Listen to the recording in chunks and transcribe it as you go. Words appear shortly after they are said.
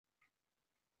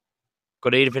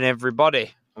Good evening,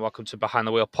 everybody, and welcome to Behind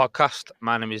the Wheel podcast.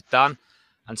 My name is Dan,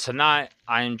 and tonight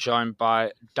I am joined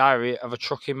by Diary of a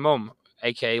Trucking Mum,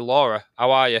 aka Laura.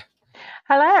 How are you?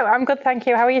 Hello, I'm good, thank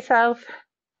you. How are yourself?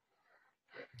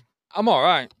 I'm all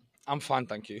right. I'm fine,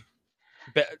 thank you.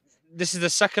 But this is the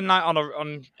second night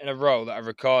in a row that I've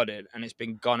recorded, and it's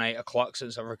been gone 8 o'clock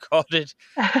since I've recorded.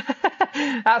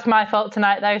 That's my fault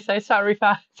tonight, though. So sorry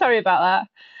about that.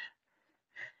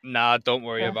 Nah, don't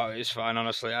worry about it. It's fine,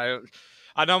 honestly.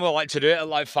 I normally like to do it at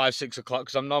like 5, 6 o'clock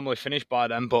because I'm normally finished by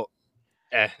then. But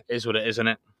it is what it is, isn't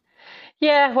it?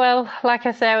 Yeah, well, like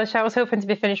I say, I was hoping to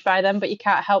be finished by then, but you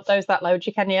can't help those that load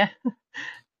you, can you?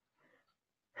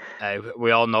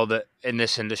 We all know that in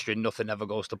this industry, nothing ever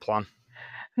goes to plan.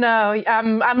 No,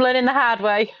 I'm learning the hard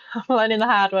way.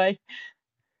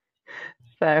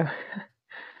 So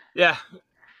yeah,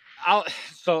 I'll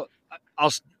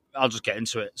just get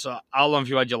into it. So, how long have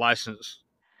you had your license?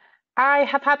 I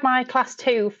have had my class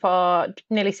 2 for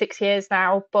nearly 6 years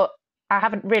now, but I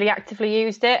haven't really actively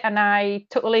used it, and I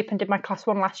took the leap and did my class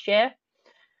 1 last year.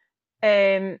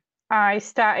 I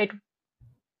started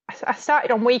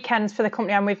on weekends for the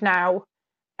company I'm with now,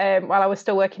 while I was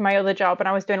still working my other job, and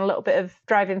I was doing a little bit of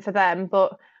driving for them.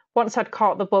 But once I'd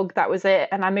caught the bug, that was it,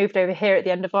 and I moved over here at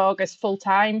the end of August full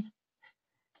time.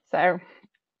 So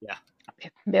yeah,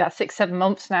 maybe about 6-7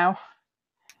 months now.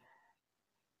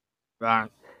 Right,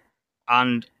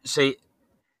 and see,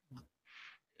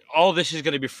 all this is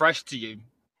going to be fresh to you,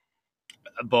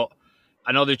 but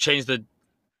I know they've changed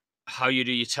how you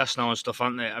do your test now and stuff,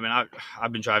 haven't they? I mean,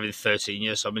 I've been driving 13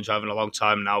 years, so I've been driving a long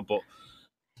time now, but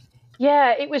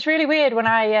yeah, it was really weird when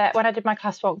I did my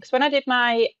class 1, because when I did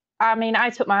I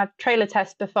took my trailer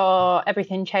test before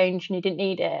everything changed and you didn't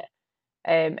need it,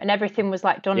 and everything was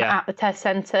like done at the test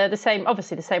centre, the same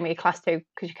way your class 2,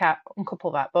 because you can't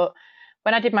uncouple that. But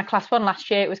when I did my class 1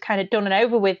 last year, it was kind of done and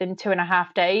over with in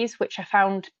 2.5 days, which I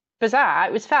found bizarre.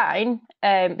 It was fine,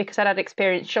 because I'd had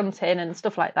experience shunting and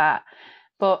stuff like that.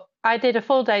 But I did a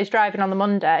full day's driving on the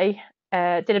Monday,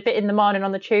 did a bit in the morning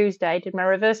on the Tuesday, did my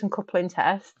reverse and coupling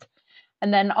test.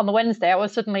 And then on the Wednesday, I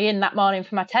was suddenly in that morning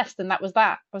for my test, and that was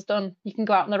that. I was done. You can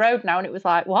go out on the road now. And it was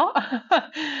like, what?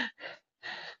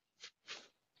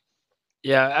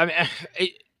 Yeah, I mean,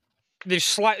 they've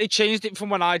slightly changed it from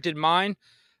when I did mine.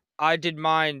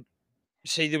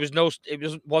 See,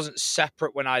 it wasn't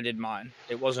separate when I did mine.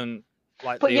 It wasn't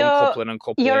like the uncoupling and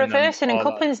coupling. Your reversing and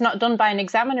coupling is not done by an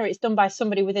examiner. It's done by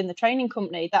somebody within the training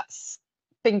company that's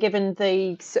been given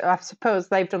I suppose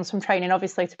they've done some training,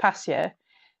 obviously, to pass you.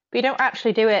 But you don't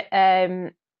actually do it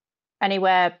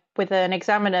anywhere with an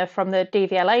examiner from the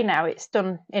DVLA now. It's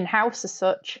done in-house as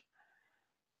such.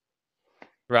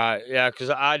 Right, yeah, because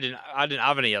I didn't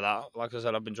have any of that. Like I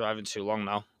said, I've been driving too long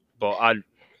now. But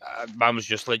mine was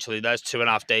just literally, there's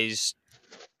 2.5 days,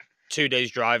 2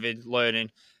 days driving, learning,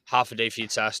 half a day for your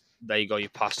test. There you go, you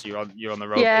passed. You're on the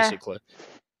road, basically.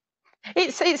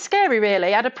 It's scary,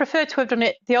 really. I'd have preferred to have done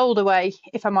it the older way,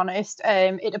 if I'm honest.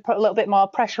 It'd have put a little bit more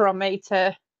pressure on me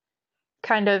to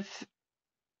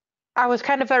I was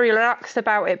kind of very relaxed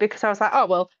about it, because I was like, oh,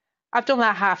 well, I've done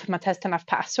that half of my test and I've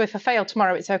passed. So if I fail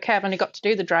tomorrow, it's okay. I've only got to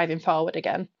do the driving forward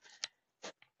again.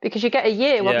 Because you get a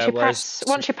year once you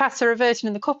pass the reversing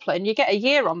and the coupling, you get a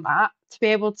year on that to be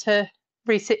able to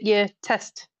resit your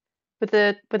test with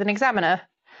an examiner.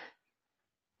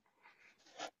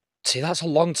 See, that's a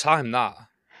long time, that.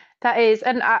 That is,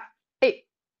 and it's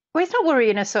not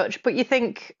worrying as such, but you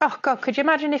think, oh God, could you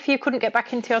imagine if you couldn't get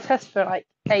back into your test for like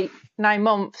 8-9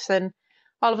 months, and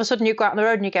all of a sudden you go out on the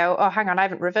road and you go, oh, hang on, I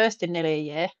haven't reversed in nearly a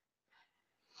year.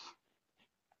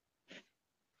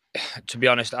 To be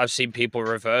honest, I've seen people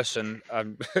reverse and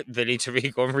they need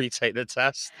to go and retake the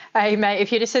test. Hey, mate,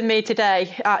 if you'd have seen me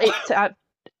today, I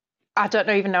don't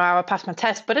even know how I passed my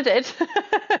test, but I did.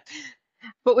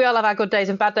 But we all have our good days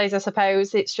and bad days, I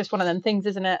suppose. It's just one of them things,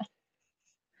 isn't it?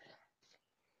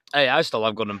 Hey, I still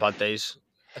have good and bad days.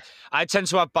 I tend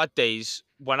to have bad days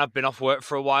when I've been off work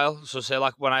for a while. So say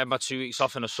like when I have my 2 weeks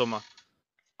off in the summer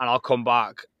and I'll come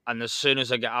back, and as soon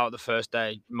as I get out the first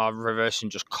day, my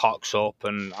reversing just cocks up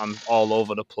and I'm all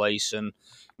over the place and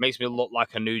makes me look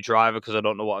like a new driver because I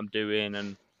don't know what I'm doing.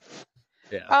 And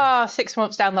yeah. Oh, 6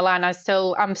 months down the line, I'm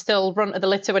still runt of the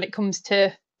litter when it comes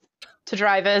to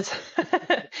drivers.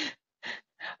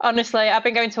 Honestly, I've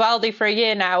been going to Aldi for a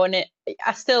year now, and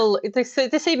they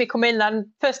see me come in on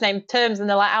first name terms, and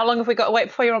they're like, how long have we got to wait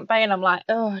before you're on pay? And I'm like,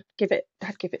 oh, I'd give it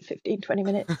 15-20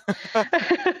 minutes.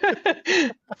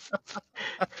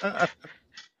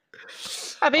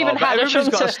 I've even had a shunter.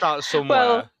 Got to start somewhere.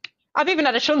 Well, I've even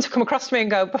had a shunter come across to me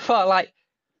and go before, like,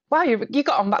 wow, you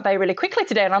got on that bay really quickly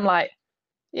today. And I'm like,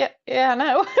 yeah, I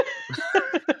know.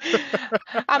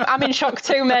 I'm in shock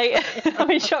too, mate. I'm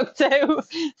in shock too.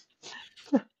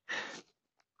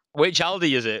 Which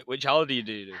Aldi is it? Which Aldi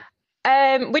do you do?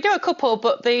 We do a couple,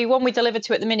 but the one we deliver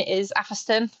to at the minute is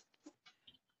Atherstone.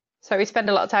 So we spend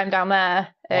a lot of time down there.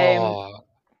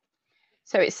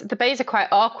 So the bays are quite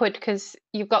awkward because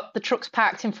you've got the trucks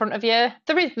parked in front of you.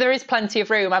 There is plenty of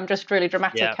room. I'm just really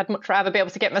dramatic. Yeah. I'd much rather be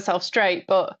able to get myself straight,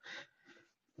 but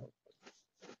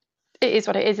it is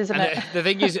what it is, isn't it? The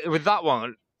thing is, with that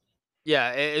one,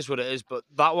 yeah, it is what it is. But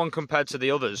that one compared to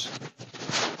the others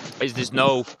is there's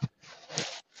no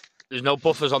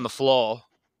buffers on the floor,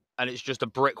 and it's just a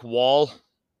brick wall.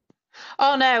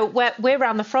 Oh no, we're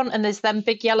around the front, and there's them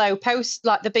big yellow posts,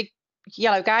 like the big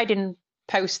yellow guiding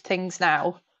post things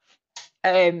now.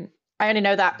 I only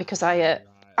know that because I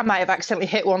might have accidentally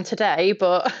hit one today,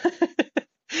 but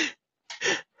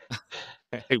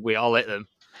we all hit them.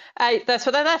 That's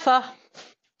what they're there for.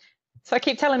 So I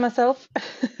keep telling myself.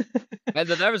 And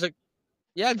there is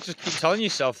just keep telling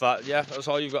yourself that. Yeah, that's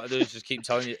all you've got to do is just keep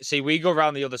telling you. See, we go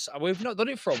around the other side. We've not done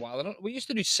it for a while. We used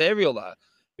to do cereal there.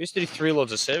 We used to do 3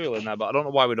 loads of cereal in there, but I don't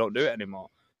know why we don't do it anymore.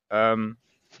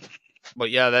 But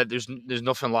yeah, there's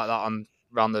nothing like that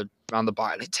around the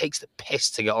back, and it takes the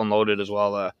piss to get unloaded as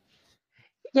well there.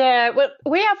 Yeah, well,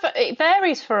 it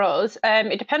varies for us.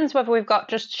 It depends whether we've got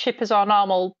just shippers or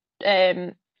normal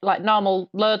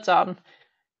loads on.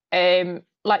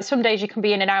 Like some days you can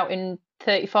be in and out in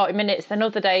 30, 40 minutes. Then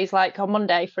other days, like on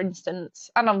Monday, for instance,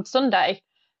 and on Sunday,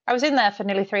 I was in there for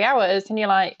nearly 3 hours, and you're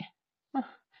like, are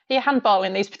you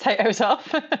handballing these potatoes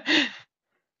off?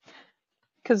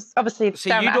 Because obviously,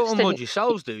 so you don't unload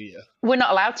yourselves, do you? We're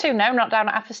not allowed to. No, not down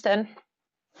at Atherstone.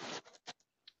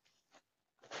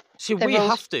 See, we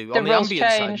have to on the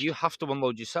ambient side. You have to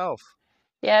unload yourself.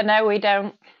 Yeah, no, we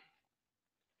don't.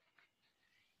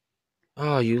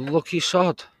 Oh, you lucky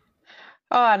sod.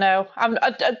 Oh, I know.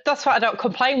 That's why I don't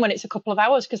complain when it's a couple of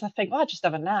hours, because I think, I'll just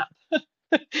have a nap.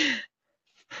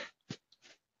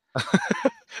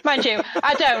 Mind you,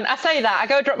 I don't. I say that. I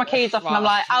go drop my keys off and I'm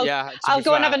like, I'll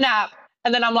go and have a nap.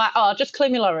 And then I'm like, I'll just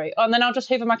clean my lorry. And then I'll just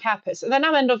hoover my carpets. And then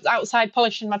I end up outside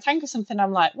polishing my tank or something.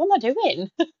 I'm like, what am I doing?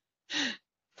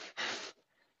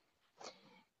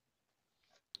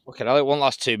 Okay, I won't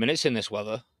last 2 minutes in this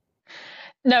weather.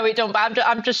 No, it don't. But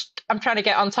I'm trying to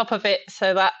get on top of it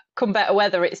so that come better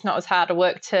weather, it's not as hard a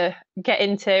work to get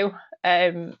into.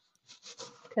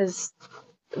 Because,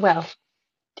 well,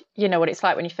 you know what it's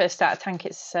like when you first start a tank.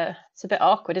 It's a bit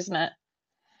awkward, isn't it?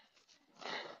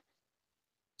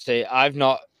 See, I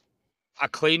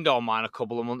cleaned all mine a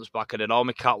couple of months back. I did all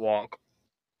my catwalk.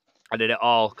 I did it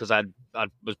all because I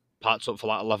was parked up for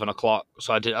like 11 o'clock.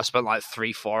 So I spent like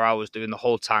 3-4 hours doing the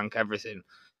whole tank, everything.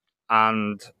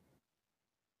 And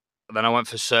then I went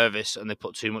for service and they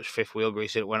put too much fifth wheel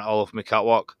grease in it. It went all over my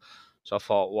catwalk. So I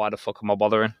thought, why the fuck am I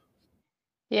bothering?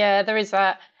 Yeah, there is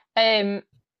that. I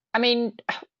mean,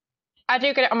 I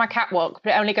do get it on my catwalk,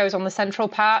 but it only goes on the central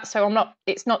part. So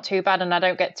it's not too bad, and I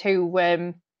don't get too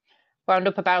wound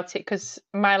up about it because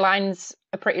my lines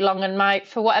are pretty long, and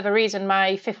for whatever reason,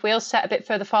 my fifth wheel's set a bit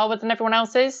further forward than everyone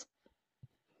else's.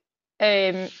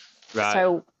 Right.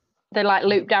 So they like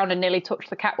loop down and nearly touch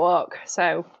the catwalk.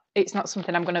 So it's not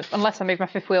something I'm going to, unless I move my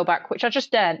fifth wheel back, which I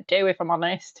just daren't do if I'm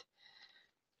honest.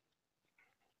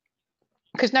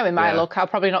 Because knowing my luck, I'll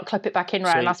probably not clip it back in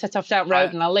right, and I'll set off down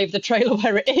road and I'll leave the trailer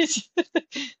where it is.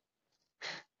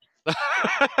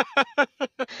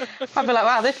 I'll be like,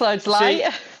 wow, this load's light.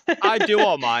 I do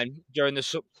all mine during the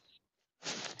spring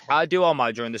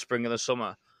and the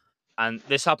summer. And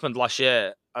this happened last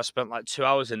year. I spent like 2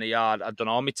 hours in the yard. I'd done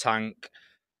all my tank.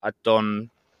 I'd done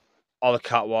all the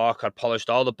catwalk. I'd polished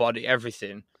all the body,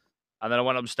 everything. And then I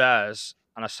went upstairs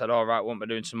and I said, all right, what am I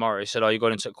doing tomorrow? He said, you're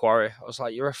going into the quarry. I was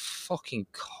like, you're a fucking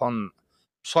cunt.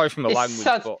 Sorry for my language,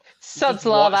 but sod's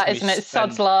law, that, isn't it?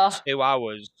 Sod's law. 2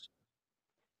 hours.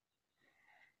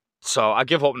 So I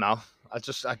give up now. I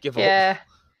give up. Yeah.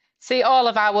 See, all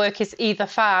of our work is either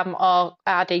farm or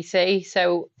RDC,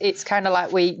 so it's kind of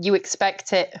like you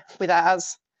expect it with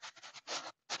ours.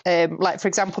 Like, for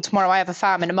example, tomorrow I have a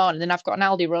farm in the morning and I've got an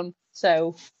Aldi run,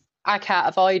 so I can't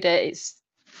avoid it.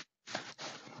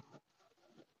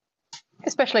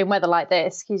 Especially in weather like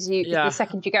this, because the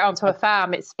second you get onto a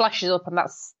farm, it splashes up, and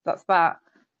that's that.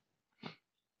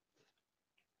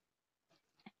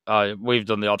 We've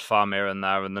done the odd farm here and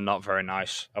there, and they're not very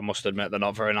nice. I must admit, they're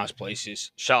not very nice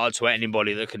places. Shout out to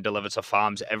anybody that can deliver to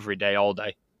farms every day, all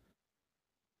day.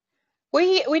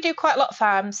 We do quite a lot of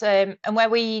farms, and where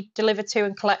we deliver to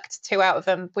and collect to out of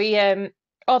them, we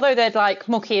although they're like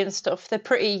mucky and stuff, they're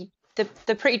pretty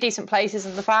decent places,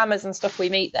 and the farmers and stuff we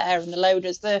meet there and the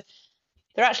loaders, they're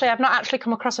actually, I've not actually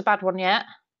come across a bad one yet.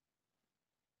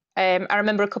 I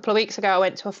remember a couple of weeks ago I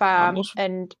went to a farm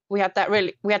and we had that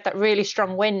really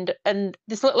strong wind, and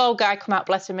this little old guy come out,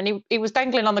 bless him, and he was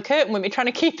dangling on the curtain with me trying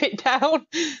to keep it down.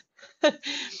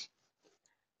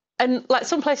 And like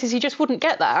some places he just wouldn't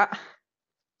get that.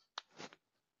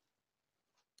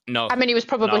 No. I mean, he was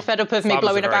probably fed up of me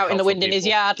blowing about in the wind in his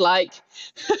yard, like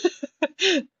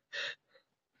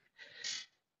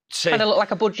trying to look like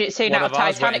a budget scene out of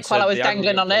Titanic while I was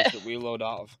dangling on it. That we load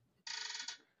out of.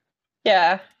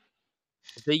 Yeah.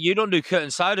 You don't do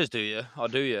curtain siders, do you? Or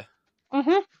do you?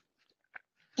 Mhm.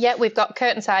 Yeah, we've got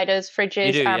curtain siders,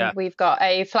 fridges, and we've got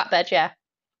a flatbed. Yeah.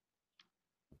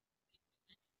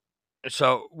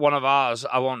 So one of ours,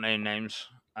 I won't name names,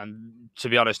 and to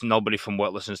be honest, nobody from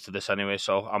work listens to this anyway,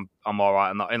 so I'm all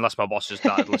right, unless my boss has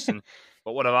started listening.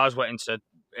 But one of ours went into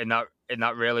in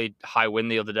that really high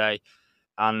wind the other day,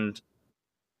 and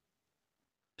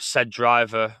said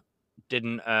driver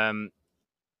didn't.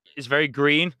 It's very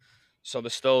green, so they're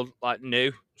still like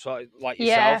new, so like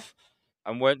yourself,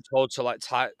 and weren't told to like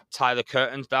tie the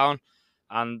curtains down,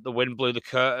 and the wind blew the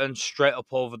curtain straight up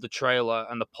over the trailer,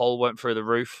 and the pole went through the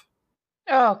roof.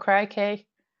 Oh, crikey.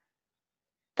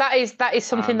 That is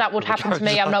something that would happen to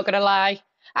me, I'm not going to lie.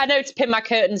 I know to pin my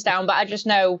curtains down, but I just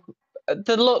know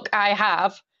the look I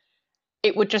have,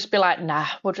 it would just be like, nah,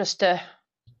 we'll just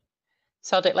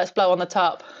sod it, let's blow on the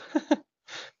top.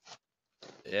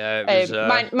 Yeah, it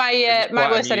was, my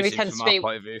worst enemy tends to be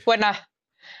when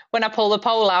I pull the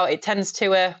pole out, it tends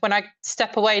to, when I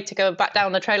step away to go back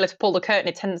down the trailer to pull the curtain,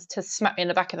 it tends to smack me in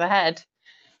the back of the head.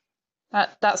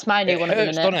 That's my new one at the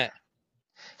minute. Doesn't it?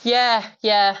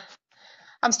 Yeah.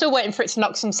 I'm still waiting for it to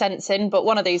knock some sense in, but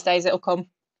one of these days it'll come.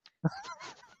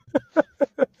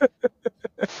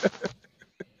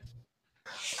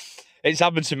 It's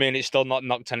happened to me and it's still not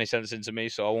knocked any sense into me,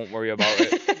 so I won't worry about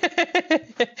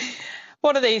it.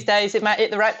 One of these days it might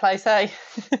hit the right place, eh?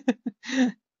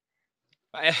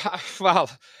 Well,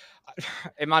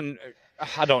 man,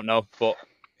 I don't know, but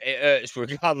it hurts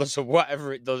regardless of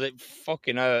whatever it does. It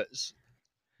fucking hurts.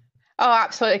 Oh,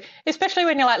 absolutely. Especially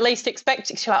when you're like least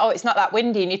expecting. You're like, oh, it's not that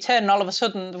windy, and you turn, and all of a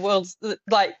sudden, the world's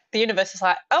like the universe is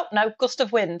like, oh no, gust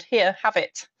of wind. Here, have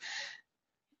it.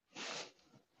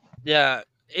 Yeah,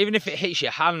 even if it hits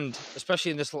your hand, especially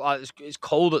in this, like, it's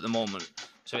cold at the moment,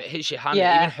 so it hits your hand. It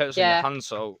even hurts on your hand.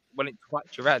 So when it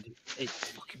twats your head, it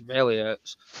fucking really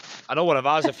hurts. I know one of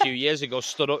ours a few years ago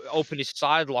stood up, opened his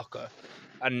side locker,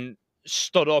 and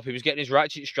stood up. He was getting his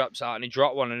ratchet straps out, and he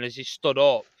dropped one. And as he stood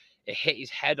up, it hit his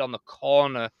head on the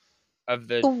corner of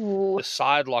the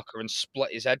side locker and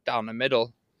split his head down the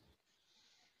middle.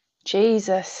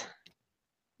 Jesus.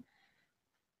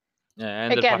 Yeah,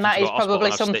 again, that is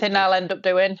probably something I'll end up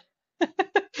doing.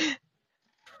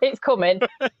 It's coming.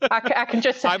 I can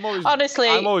just honestly.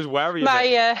 I'm always wary of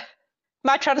it.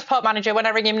 My transport manager, when I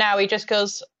ring him now, he just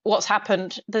goes, "What's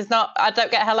happened?" I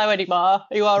don't get hello anymore. Are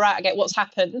you all right? I get what's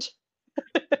happened.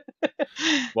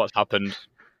 What's happened?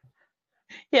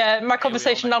 Yeah, my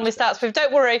conversation normally starts with,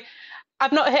 "Don't worry,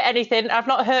 I've not hit anything, I've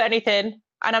not hurt anything,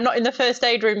 and I'm not in the first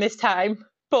aid room this time."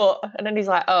 But, and then he's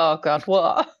like, "Oh God,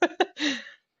 what?"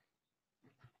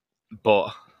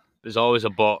 But there's always a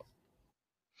but.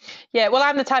 Yeah, well,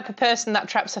 I'm the type of person that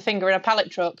traps a finger in a pallet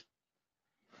truck.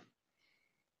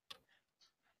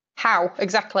 How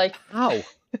exactly? How?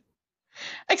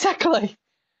 Exactly.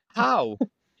 How?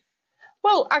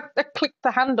 Well, I clicked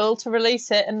the handle to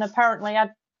release it, and apparently I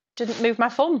didn't move my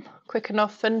thumb quick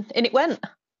enough, and in it went.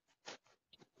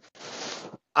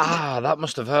 Ah, that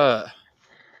must have hurt.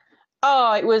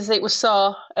 Oh, it was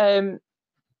sore.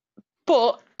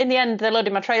 But in the end, they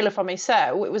loaded my trailer for me,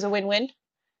 so it was a win-win.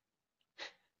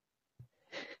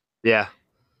 Yeah.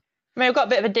 I mean, I've got a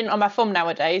bit of a dint on my thumb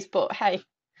nowadays, but hey,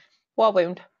 war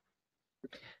wound.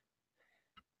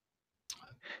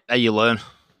 Hey, you learn.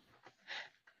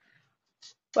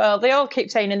 Well, they all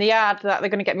keep saying in the yard that they're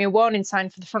going to get me a warning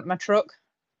sign for the front of my truck.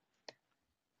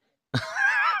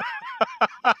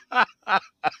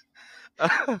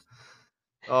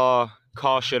 Oh,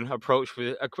 caution. Approach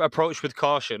with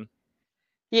caution.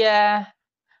 Yeah.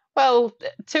 Well,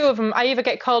 two of them. I either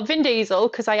get called Vin Diesel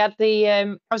because I had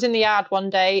I was in the yard one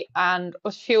day and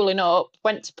was fueling up,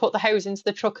 went to put the hose into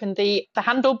the truck, and the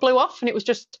handle blew off, and it was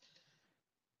just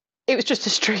a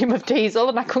stream of diesel,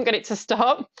 and I couldn't get it to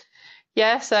stop.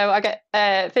 Yeah, so I get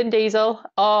Vin Diesel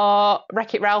or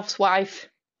Wreck-It Ralph's wife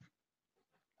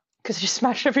because she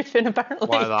smashed everything apparently.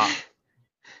 Why that?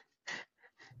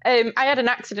 I had an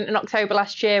accident in October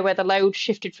last year where the load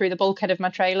shifted through the bulkhead of my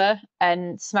trailer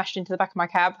and smashed into the back of my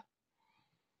cab.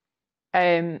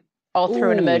 All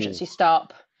through an emergency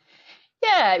stop.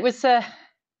 Yeah, it was a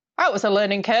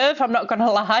learning curve, I'm not going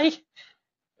to lie.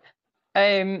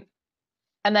 And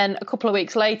then a couple of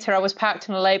weeks later, I was parked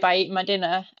in a lay-by eating my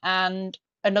dinner, and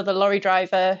another lorry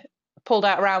driver pulled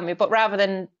out around me. But rather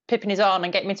than pipping his horn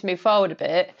and getting me to move forward a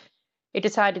bit, he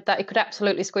decided that he could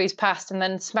absolutely squeeze past, and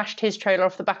then smashed his trailer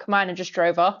off the back of mine and just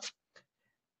drove off.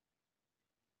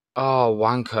 Oh,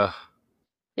 wanker.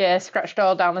 Yeah, scratched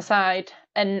all down the side.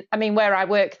 And I mean, where I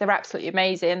work, they're absolutely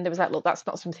amazing. There was like, look, that's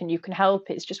not something you can help.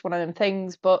 It's just one of them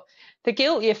things. But the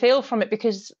guilt you feel from it,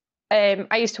 because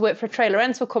I used to work for a trailer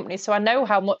rental company, so I know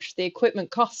how much the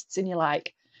equipment costs. And you're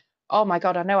like, oh my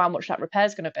God, I know how much that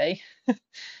repair's going to be.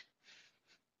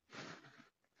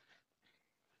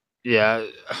 Yeah,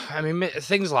 I mean,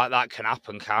 things like that can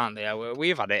happen, can't they?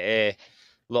 We've had it here,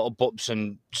 little bumps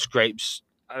and scrapes.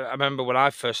 I remember when I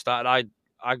first started,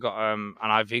 I got an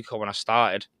Iveco when I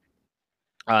started,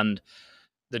 and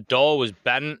the door was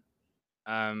bent.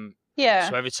 Yeah.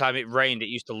 So every time it rained, it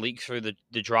used to leak through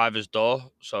the driver's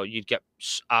door, so you'd get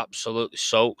absolutely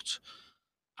soaked.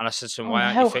 And I said to him, Oh "Why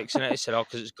aren't you no. fixing it?" He said, "Oh,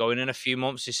 because it's going in a few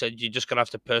months." He said, "You're just gonna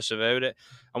have to persevere with it."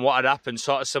 And what had happened,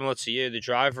 sort of similar to you, the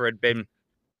driver had been.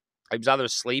 He was either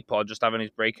asleep or just having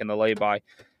his break in the lay-by,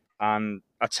 and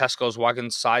a Tesco's wagon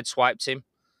sideswiped him,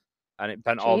 and it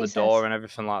bent all the door Jesus. and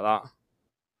everything like that.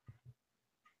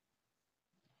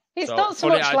 It's So not so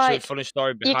much like funny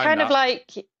story you behind kind of that.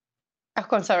 like. Oh,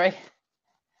 go on, sorry.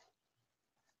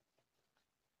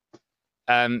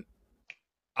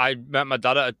 I met my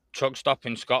dad at a truck stop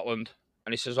in Scotland,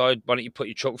 and he says, "Oh, why don't you put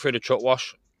your truck through the truck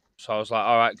wash?" So I was like,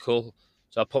 "All right, cool."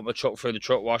 So I put my truck through the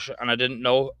truck wash, and I didn't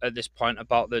know at this point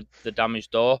about the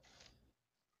damaged door.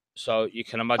 So you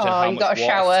can imagine Oh, how you much got a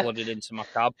water shower. flooded into my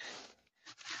cab.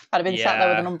 I'd have been sat there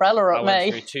with an Yeah, umbrella I up went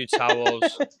me. through 2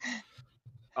 towels.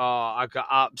 Oh, I got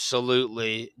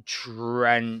absolutely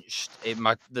drenched in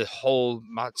my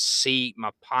seat,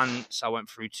 my pants. I went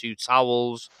through 2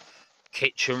 towels,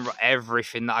 kitchen,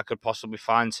 everything that I could possibly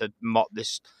find to mop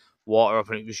this water up,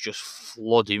 and it was just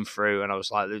flooding through. And I was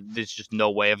like, "There's just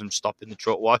no way of them stopping the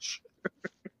truck wash."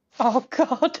 Oh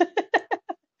God.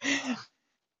 Oh,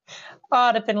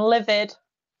 I'd have been livid.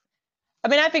 I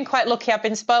mean, I've been quite lucky. I've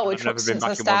been spoilt And with I've never trucks been since I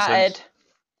back in one started.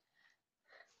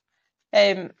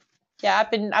 since. Yeah,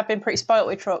 I've been pretty spoilt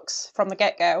with trucks from the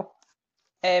get-go.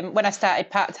 When I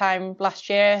started part-time last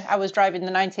year, I was driving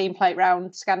the 19 plate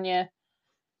round Scania.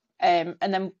 And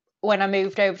then when I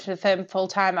moved over to the firm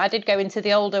full-time, I did go into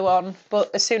the older one, but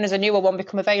as soon as a newer one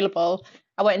became available,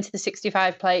 I went into the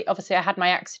 65 plate. Obviously, I had my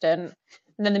accident,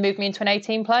 and then they moved me into an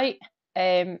 18 plate.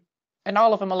 And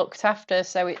all of them are looked after,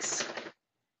 so it's,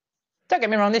 don't get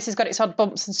me wrong, this has got its odd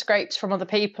bumps and scrapes from other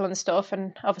people and stuff,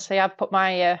 and obviously I've put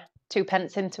my 2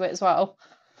 pence into it as well.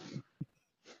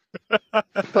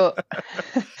 But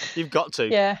You've got to.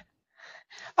 yeah.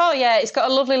 Oh yeah, it's got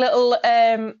a lovely little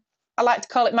I like to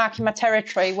call it marking my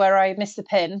territory where I missed the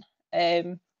pin.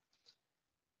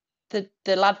 The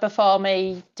lad before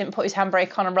me didn't put his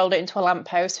handbrake on and rolled it into a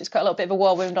lamppost. So it's got a little bit of a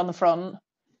war wound on the front.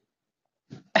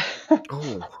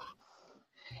 Oh.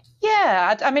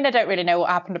 Yeah, I mean, I don't really know what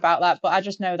happened about that, but I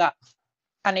just know that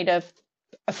I need a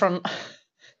front.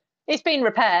 It's been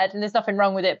repaired and there's nothing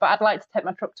wrong with it, but I'd like to take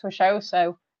my truck to a show,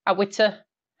 so I witter.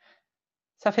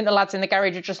 So I think the lads in the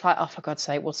garage are just like, oh, for God's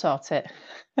sake, we'll sort it.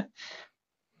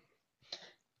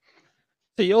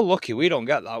 So you're lucky. We don't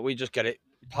get that. We just get it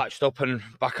patched up and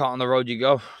back out on the road you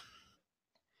go.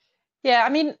 Yeah, I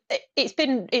mean, it's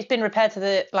been repaired to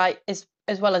the like as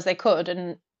well as they could,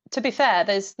 and to be fair,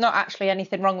 there's not actually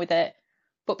anything wrong with it.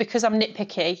 But because I'm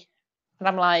nitpicky, and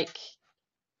I'm like,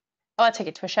 oh, I take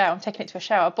it to a show. I'm taking it to a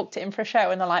show. I booked it in for a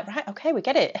show, and they're like, right, okay, we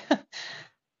get it.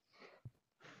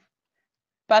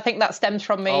 But I think that stems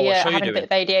from me having a bit of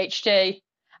ADHD.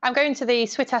 I'm going to the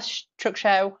Switash truck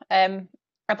show.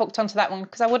 I booked onto that one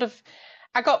because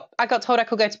I got told I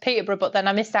could go to Peterborough, but then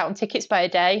I missed out on tickets by a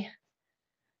day.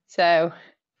 So,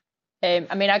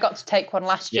 I mean, I got to take one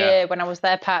last year when I was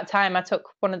there part-time. I took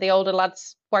one of the older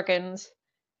lads' wagons,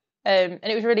 and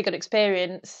it was a really good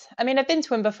experience. I mean, I've been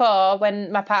to him before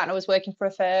when my partner was working for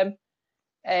a firm.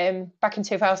 Back in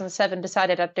 2007,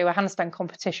 decided I'd do a handstand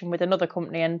competition with another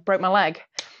company and broke my leg.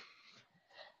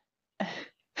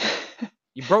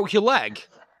 You broke your leg?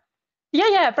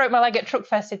 Yeah, I broke my leg at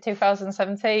Truckfest in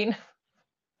 2017.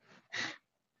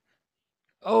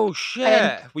 Oh,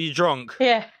 shit. Were you drunk?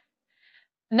 Yeah.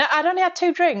 No, I'd only had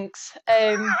 2 drinks.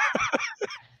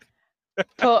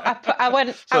 But I went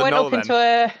up into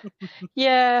a,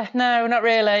 yeah, no, not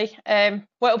really. Went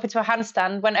up into a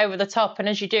handstand, went over the top, and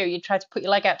as you do, you try to put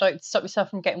your leg out to stop yourself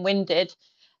from getting winded,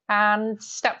 and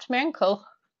snapped my ankle.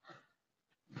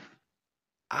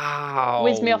 Ow.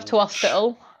 Whizzed me off to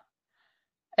hospital.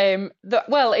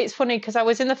 Well, it's funny because I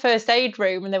was in the first aid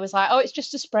room and they was like, "Oh, it's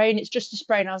just a sprain. It's just a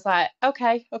sprain." I was like,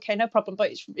 "Okay, no problem."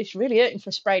 But it's really hurting for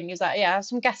a sprain. He was like, "Yeah, I have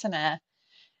some gas in there."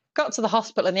 Got to the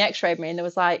hospital and they X-rayed me and there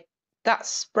was like,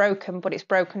 "That's broken, but it's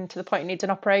broken to the point it needs an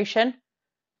operation.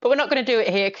 But we're not going to do it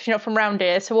here because you're not from round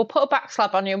here. So we'll put a back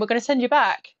slab on you and we're going to send you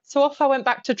back." So off I went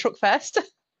back to Truckfest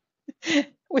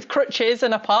with crutches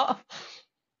and a pot.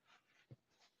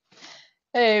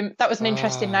 That was an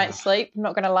interesting night's sleep, I'm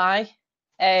not going to lie.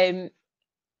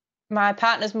 My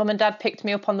partner's mum and dad picked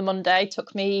me up on the Monday,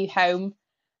 took me home.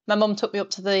 My mum took me up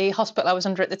to the hospital I was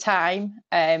under at the time.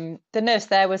 The nurse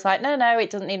there was like, no, it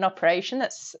doesn't need an operation.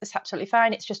 It's absolutely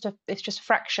fine. It's just a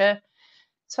fracture.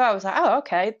 So I was like, oh,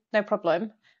 okay, no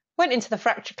problem. Went into the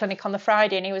fracture clinic on the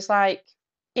Friday and he was like,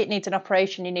 it needs an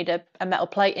operation. You need a metal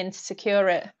plate in to secure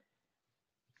it.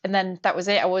 And then that was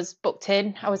it. I was booked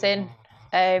in. I was in.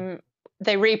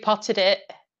 They repotted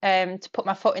it to put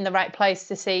my foot in the right place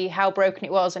to see how broken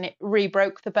it was, and it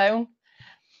re-broke the bone.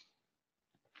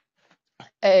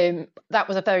 That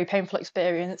was a very painful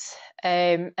experience.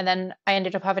 And then I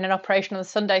ended up having an operation on the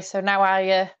Sunday, so now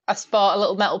I sport a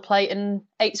little metal plate and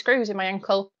 8 screws in my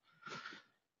ankle.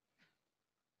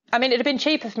 I mean, it'd have been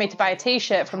cheaper for me to buy a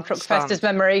T-shirt from Truckfest as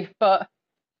memory, but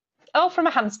from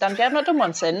a handstand. Yeah, I've not done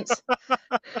one since.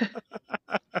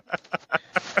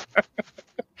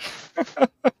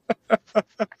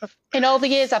 In all the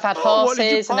years I've had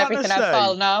horses and everything, I've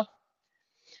fallen now.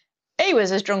 He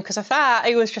was as drunk as a fart.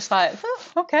 He was just like, oh,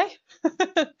 okay.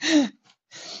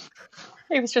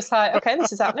 He was just like, okay,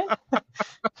 this is happening.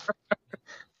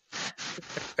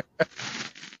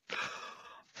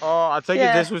 I think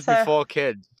this was before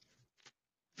kids.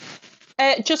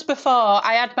 Just before.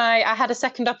 I had a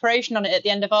second operation on it at the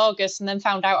end of August and then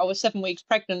found out I was 7 weeks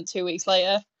pregnant 2 weeks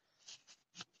later.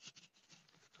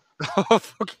 Oh,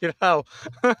 fucking hell.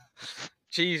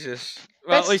 Jesus.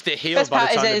 Well, at least it healed by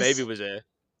the time the baby was here.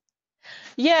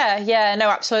 Yeah, no,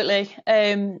 absolutely.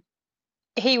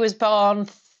 He was born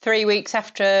 3 weeks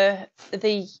after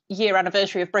the year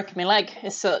anniversary of breaking my leg,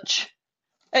 as such.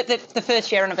 The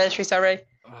first year anniversary, sorry.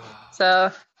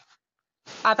 So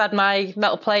I've had my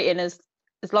metal plate in as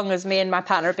long as me and my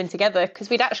partner have been together,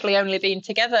 because we'd actually only been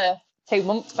together 2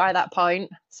 months by that point.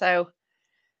 So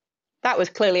that was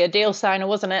clearly a deal signer,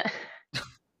 wasn't it?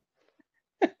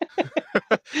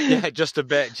 Yeah, just a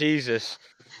bit. Jesus.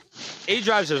 He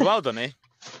drives as well, doesn't he?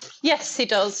 Yes, he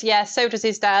does. Yeah, so does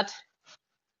his dad.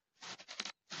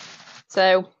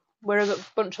 So we're a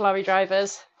bunch of lorry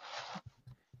drivers.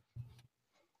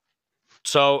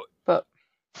 So,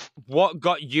 what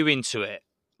got you into it?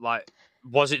 Like,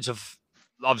 was it to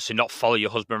obviously not follow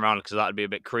your husband around because that'd be a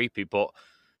bit creepy, but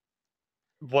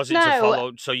was it to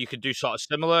follow so you could do sort of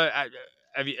similar?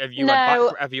 Have you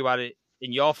had it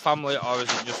in your family, or is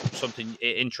it just something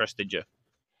it interested you?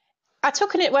 I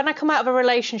took it when I come out of a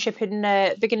relationship in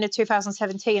beginning of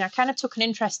 2017. I kind of took an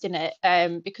interest in it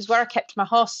because where I kept my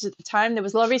horses at the time, there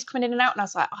was lorries coming in and out, and I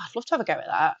was like, oh, I'd love to have a go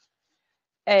at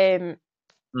that.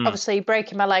 Obviously,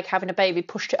 breaking my leg, having a baby,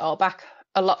 pushed it all back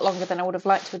a lot longer than I would have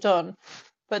liked to have done.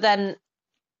 But then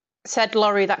said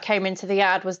lorry that came into the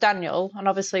yard was Daniel, and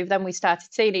obviously then we started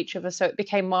seeing each other, so it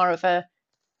became more of a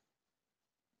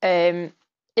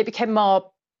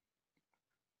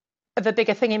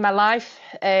bigger thing in my life.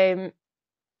 And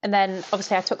then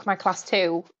obviously I took my class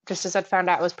 2 just as I'd found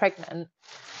out I was pregnant,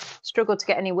 struggled to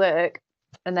get any work,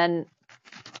 and then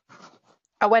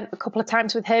I went a couple of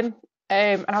times with him,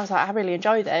 and I was like, I really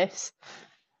enjoy this.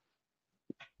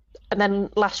 And then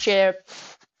last year,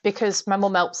 because my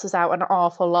mum helps us out an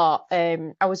awful lot,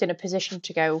 I was in a position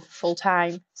to go full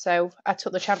time, so I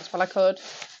took the chance while I could.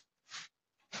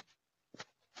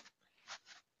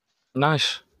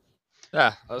 Nice.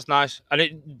 Yeah, that's nice. And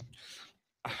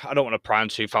I don't want to pry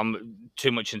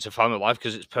too much into family life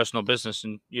because it's personal business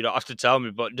and you don't have to tell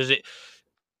me, but does it...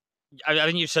 I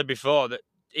think you've said before that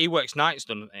he works nights,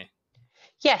 doesn't he?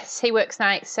 Yes, he works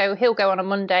nights, so he'll go on a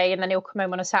Monday and then he'll come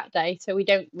home on a Saturday, so we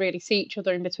don't really see each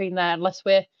other in between there unless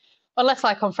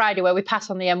like on Friday where we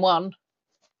pass on the M1,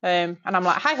 and I'm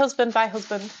like, hi husband, bye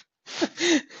husband.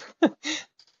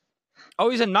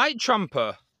 Oh, he's a night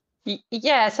tramper.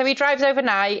 Yeah, so he drives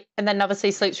overnight and then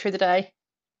obviously sleeps through the day.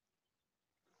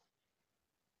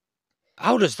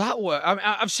 How does that work? I mean,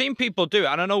 I've seen people do it,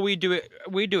 and I know we do it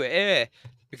here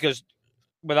because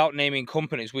without naming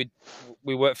companies, we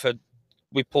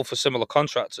pull for similar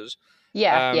contractors.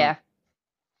 Yeah.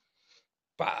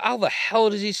 But how the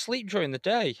hell does he sleep during the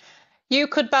day? You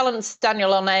could balance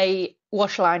Daniel on a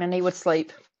wash line and he would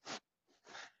sleep.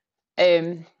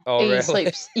 He really?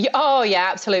 Sleeps. Oh yeah,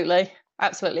 absolutely.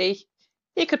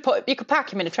 You could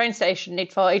park him in a train station and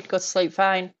he'd go to sleep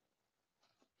fine.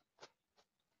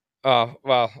 Oh,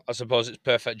 well, I suppose it's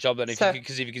perfect job then. So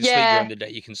Because if you can sleep yeah, during the day,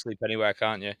 you can sleep anywhere,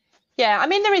 can't you? yeah. I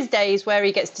mean, there is days where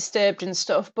he gets disturbed and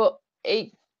stuff, but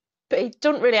he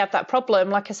doesn't really have that problem.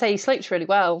 Like I say, he sleeps really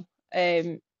well.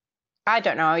 I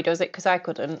don't know how he does it because I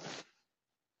couldn't.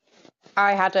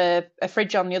 I had a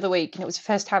fridge on the other week, and it was the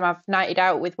first time I've nighted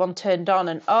out with one turned on,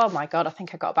 and oh my god, I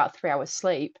think I got about 3 hours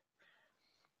sleep.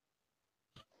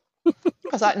 I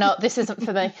was like, no, this isn't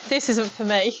for me. This isn't for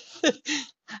me.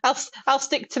 I'll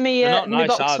stick to me They're not my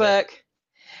nice, box are they? work.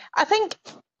 I think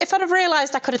if I'd have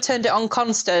realised I could have turned it on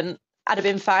constant, I'd have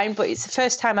been fine. But it's the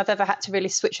first time I've ever had to really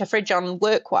switch a fridge on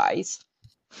work wise.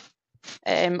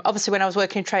 Obviously, when I was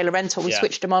working in trailer rental, we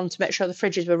switched them on to make sure the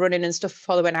fridges were running and stuff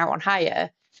before they went out on hire.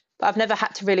 But I've never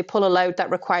had to really pull a load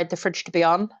that required the fridge to be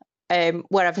on.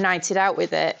 Where I've nighted out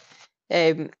with it.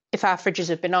 If our fridges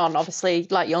have been on, obviously,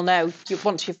 like you'll know,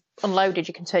 once you've unloaded,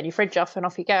 you can turn your fridge off and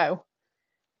off you go.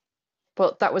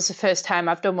 But that was the first time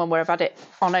I've done one where I've had it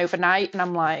on overnight, and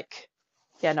I'm like,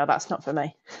 yeah, no, that's not for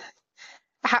me.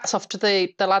 Hats off to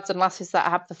the lads and lasses that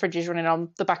have the fridges running on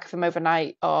the back of them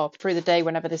overnight or through the day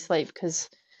whenever they sleep, because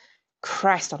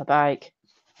Christ on a bike.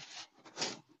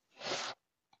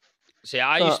 See,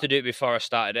 I used to do it before I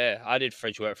started here. I did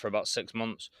fridge work for about 6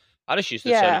 months. I just used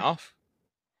to turn it off.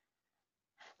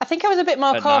 I think I was a bit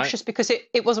more cautious because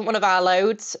it wasn't one of our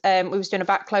loads. We was doing a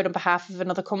backload on behalf of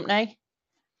another company.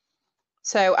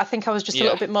 So I think I was just a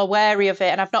little bit more wary of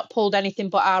it, and I've not pulled anything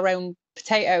but our own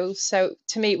potatoes. So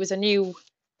to me, it was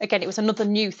another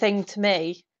new thing to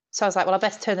me. So I was like, well, I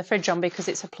best turn the fridge on because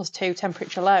it's a +2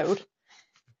 temperature load.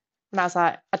 And I was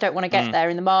like, I don't want to get there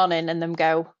in the morning and them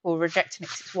go, well, we're rejecting it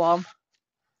because it's warm.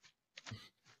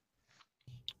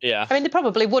 Yeah. I mean, they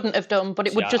probably wouldn't have done, but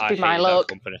it would just be my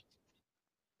luck.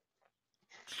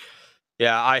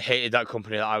 Yeah, I hated that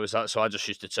company that I was at, so I just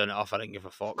used to turn it off. I didn't give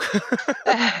a fuck.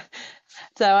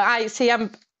 So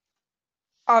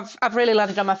I've really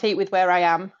landed on my feet with where I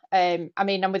am. I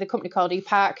mean, I'm with a company called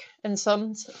ePark and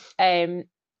Sons, and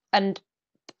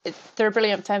they're a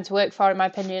brilliant firm to work for, in my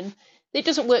opinion. It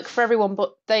doesn't work for everyone,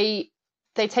 but they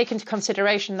take into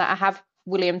consideration that I have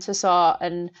William to sort,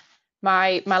 and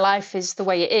my life is the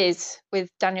way it is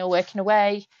with Daniel working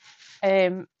away.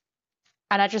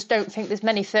 And I just don't think there's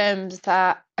many firms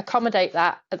that accommodate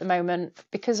that at the moment,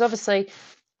 because obviously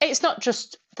it's not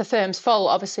just the firm's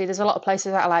fault. Obviously, there's a lot of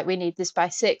places that are like, we need this by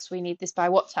 6, we need this by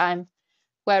what time?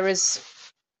 Whereas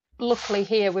luckily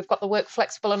here, we've got the work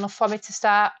flexible enough for me to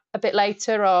start a bit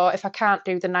later, or if I can't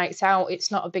do the nights out,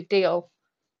 it's not a big deal.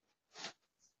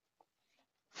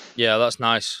 Yeah, that's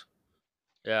nice.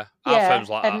 Yeah, our firm's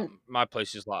like that. My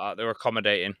place is like that. They're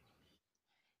accommodating.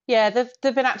 Yeah, they've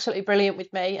been absolutely brilliant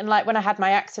with me. And like when I had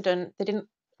my accident, they didn't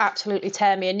absolutely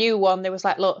tear me a new one. They was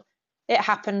like, look, it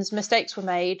happens, mistakes were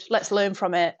made, let's learn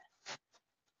from it.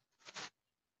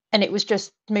 And it was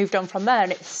just moved on from there.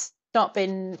 And it's not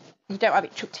been, you don't have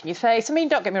it chucked in your face. I mean,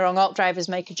 don't get me wrong, alt drivers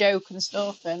make a joke and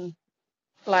stuff. And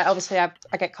like, obviously I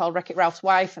get called Wreck-It Ralph's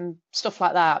wife and stuff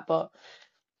like that, but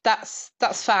that's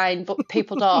fine. But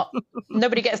people don't,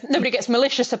 nobody gets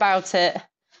malicious about it.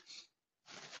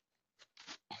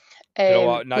 You know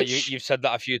what? Now you've said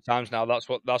that a few times now. That's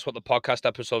what the podcast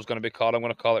episode is going to be called. I'm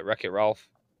going to call it Wreck-It Ralph.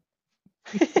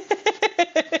 Yeah.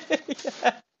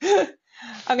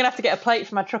 I'm going to have to get a plate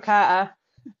for my truck out.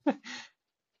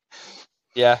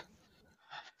 Yeah.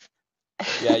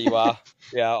 Yeah, you are.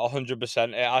 Yeah,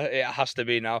 100%. It has to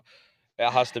be now. It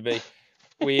has to be.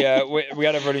 We had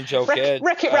a running joke here.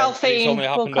 Wreck-It Ralph. It's only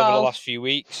happened over the last few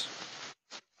weeks.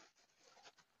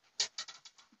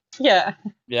 Yeah.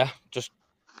 Yeah, just.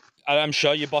 I'm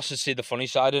sure your bosses see the funny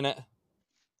side in it.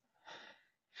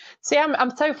 See,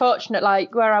 I'm so fortunate.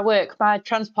 Like where I work, my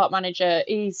transport manager,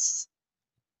 he's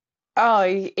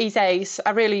ace. I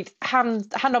really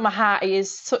hand on my heart, he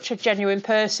is such a genuine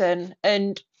person,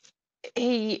 and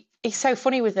he's so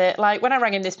funny with it. Like when I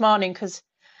rang him this morning, because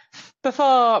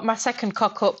before my second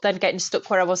cock up, then getting stuck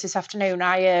where I was this afternoon,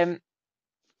 I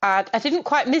didn't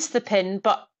quite miss the pin,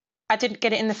 but I didn't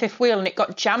get it in the fifth wheel, and it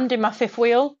got jammed in my fifth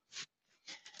wheel.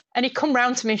 And he come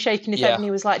round to me shaking his head, and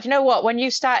he was like, do you know what? When you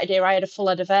started here, I had a full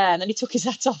head of hair. And then he took his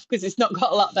hat off because it's not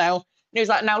got a lot now. And he was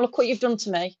like, now look what you've done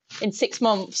to me in 6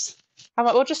 months. I'm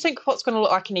like, well, just think what's going to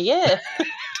look like in a year.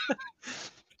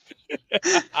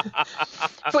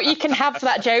 But you can have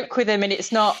that joke with him, and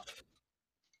it's not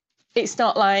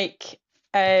like,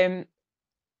 you're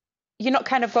not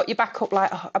kind of got your back up like,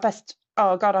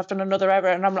 oh God, I've done another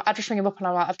error. And I just ring him up and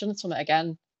I'm like, I've done something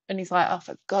again. And he's like, oh,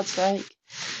 for God's sake.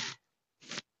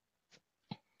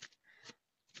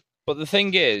 But the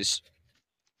thing is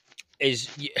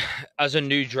as a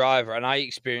new driver, and I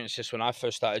experienced this when I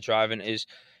first started driving, is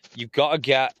you've got to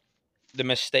get the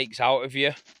mistakes out of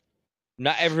you.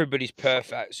 Not everybody's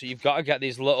perfect, so you've got to get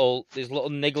these little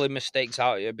niggling mistakes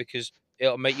out of you, because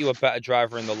it'll make you a better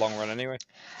driver in the long run anyway.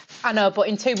 I know, but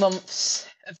in 2 months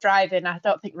of driving, I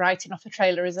don't think writing off a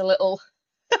trailer is a little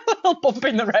bump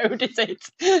in the road, is it?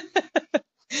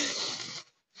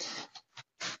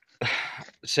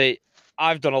 See,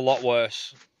 I've done a lot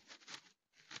worse.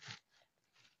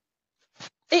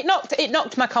 It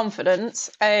knocked my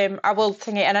confidence. I will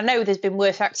think it, and I know there's been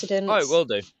worse accidents. Oh, it will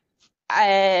do.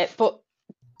 But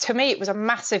to me, it was a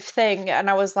massive thing, and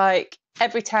I was like,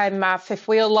 every time my fifth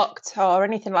wheel locked or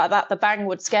anything like that, the bang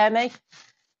would scare me.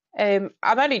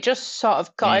 I've only just sort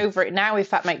of got over it now, if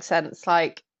that makes sense.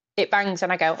 Like, it bangs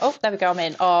and I go, oh, there we go, I'm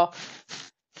in. Or,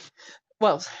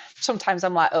 well, sometimes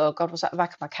I'm like, oh God, was that the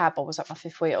back of my cab or was that my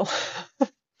fifth wheel?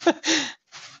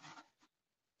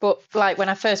 But like when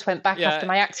I first went back after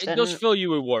my accident, it does fill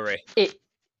you with worry. It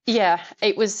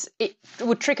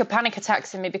would trigger panic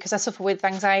attacks in me because I suffer with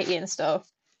anxiety and stuff.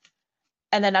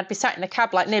 And then I'd be sat in the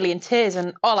cab like nearly in tears,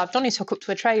 and all I've done is hook up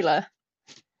to a trailer.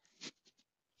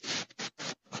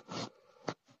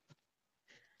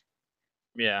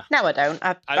 Yeah. No, I don't.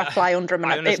 I fly under them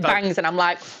and it bangs, and I'm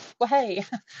like, well, hey.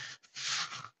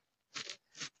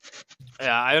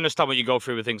 Yeah, I understand what you go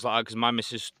through with things like that, because my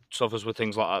missus suffers with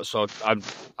things like that, so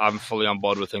I'm fully on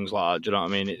board with things like that. Do you know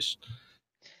what I mean? It's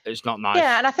not nice.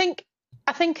 Yeah, and I think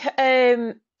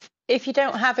if you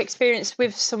don't have experience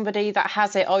with somebody that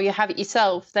has it, or you have it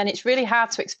yourself, then it's really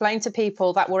hard to explain to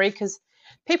people that worry, because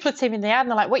people are teaming the ad and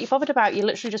they're like, "What are you bothered about? You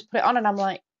literally just put it on," and I'm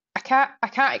like, I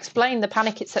can't explain the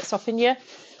panic it sets off in you.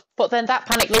 But then that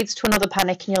panic leads to another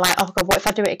panic, and you're like, oh God, what if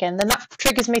I do it again? Then that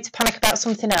triggers me to panic about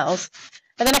something else.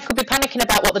 And then I could be panicking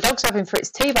about what the dog's having for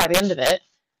its tea by the end of it.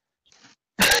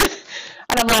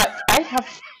 And I'm like,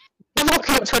 I'm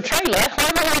walking up to a trailer. Why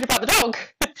am I worried about the dog?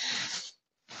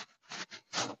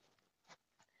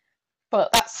 But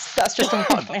that's just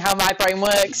unfortunately how my brain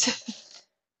works.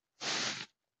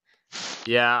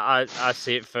 Yeah, I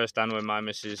see it firsthand when my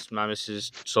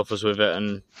missus suffers with it,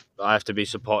 and I have to be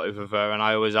supportive of her, and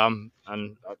I always am.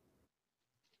 And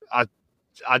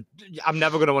I'm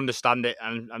never going to understand it,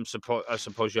 and I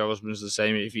suppose your husband's the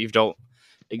same. If you don't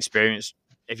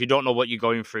know what you're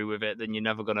going through with it, then you're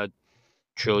never going to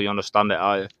truly understand it,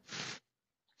 are you?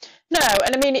 No,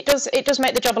 and I mean it does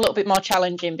make the job a little bit more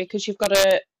challenging, because you've got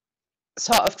to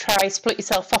sort of try split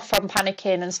yourself off from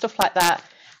panicking and stuff like that.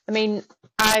 I mean,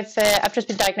 I've just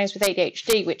been diagnosed with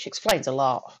ADHD, which explains a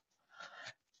lot.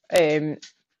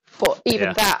 But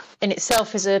even that in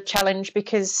itself is a challenge,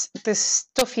 because the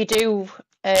stuff you do,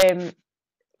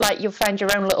 like you'll find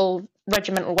your own little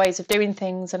regimental ways of doing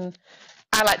things. And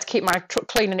I like to keep my truck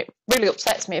clean, and it really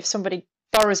upsets me if somebody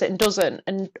borrows it and doesn't.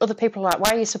 And other people are like,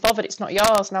 why are you so bothered? It's not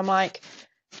yours. And I'm like,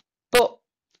 but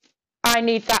I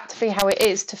need that to be how it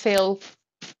is to feel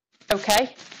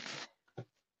okay.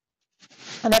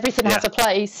 And everything has a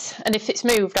place. And if it's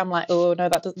moved, I'm like, oh, no,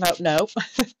 that doesn't, no.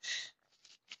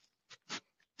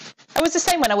 I was the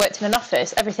same when I worked in an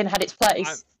office. Everything had its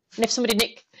place. And if somebody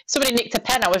nicked a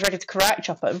pen, I was ready to karate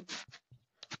chop them.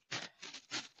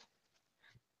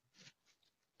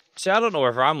 See, I don't know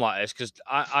whether I'm like this, because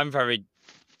I'm very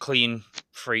clean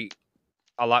freak.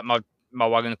 I like my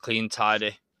wagon clean,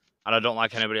 tidy, and I don't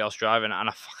like anybody else driving it. And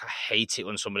I hate it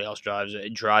when somebody else drives it.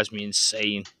 It drives me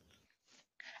insane.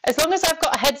 As long as I've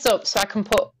got a heads up, so I can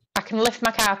lift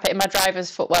my carpet in my driver's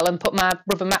footwell and put my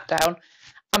rubber mat down,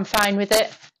 I'm fine with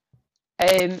it.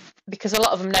 Because a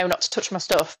lot of them know not to touch my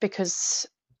stuff, because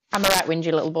I'm a right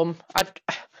whingy little bum. I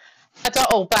don't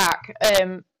hold back.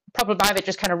 Problem I have, it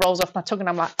just kind of rolls off my tongue, and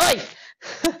I'm like, oi!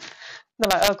 They're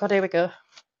like, oh God, here we go.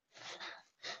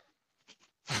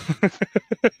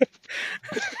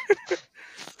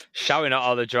 Shouting at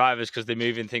all the drivers because they're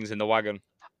moving things in the wagon.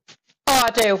 Oh,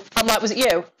 I do. I'm like, was it you?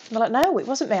 And they're like, no, it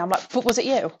wasn't me. I'm like, but was it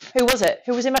you? Who was it?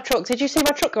 Who was in my truck? Did you see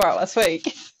my truck go out last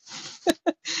week?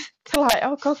 They're like,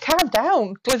 oh God, calm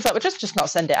down. Glenn's like, well, just not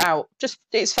send it out.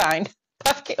 It's fine.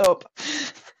 Pack it up.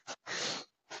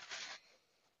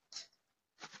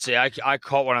 See, I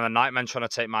caught one of the nightmen trying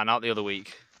to take mine out the other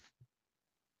week.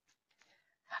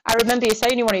 I remember you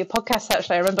saying in one of your podcasts,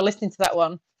 actually. I remember listening to that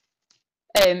one.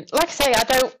 Like I say,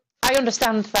 I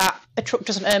understand that a truck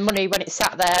doesn't earn money when it's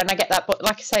sat there, and I get that. But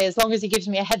like I say, as long as he gives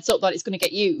me a heads up that it's going to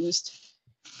get used,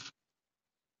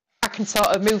 I can sort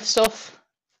of move stuff.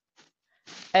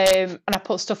 And I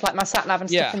put stuff like my sat nav and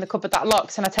stuff in the cupboard that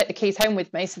locks, and I take the keys home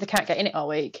with me so they can't get in it all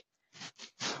week.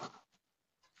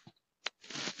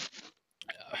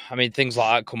 I mean, things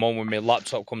like that come home with me.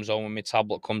 Laptop comes home with me.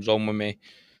 Tablet comes home with me.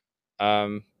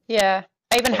 Yeah,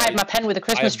 I even hide my pen with a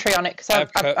Christmas tree on it, because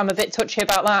I'm a bit touchy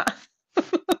about that.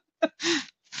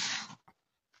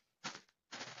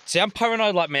 See, I'm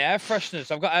paranoid like my air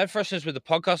fresheners. I've got air fresheners with the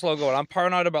podcast logo, and I'm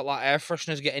paranoid about like air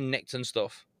fresheners getting nicked and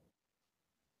stuff.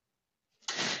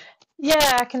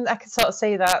 Yeah, I can sort of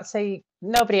see that. See,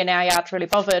 nobody in our yard's really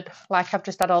bothered. Like, I've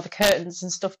just had all the curtains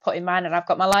and stuff put in mine, and I've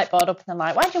got my light board up, and they're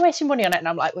like, "Why are you wasting money on it?" And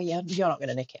I'm like, "Well, you're not going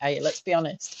to nick it, are you? Let's be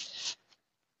honest."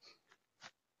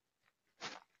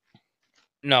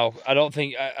 No, I don't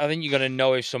think. I think you're going to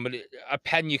know if somebody a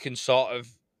pen you can sort of.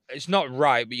 It's not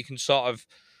right, but you can sort of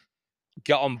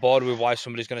get on board with why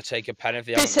somebody's going to take a pen if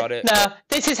they haven't got it. No,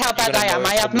 this is how bad I am.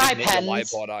 I have my pens.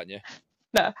 Light board, aren't you?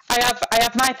 No, I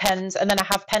have my pens, and then I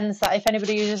have pens that if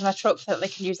anybody uses my truck, that they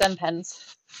can use them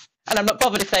pens. And I'm not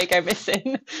bothered if they go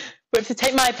missing. But if they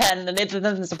take my pen, then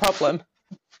there's a problem.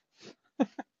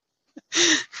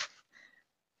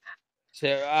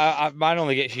 So mine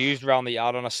only gets used around the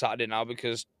yard on a Saturday now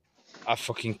because I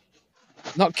fucking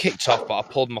not kicked off, but I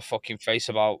pulled my fucking face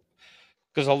about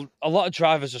because a lot of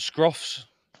drivers are scruffs.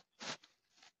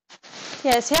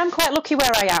 Yeah, see, I'm quite lucky where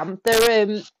I am.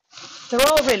 They're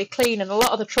all really clean, and a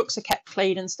lot of the trucks are kept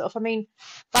clean and stuff. I mean,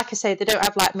 like I say, they don't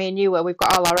have like me and you where we've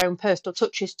got all our own personal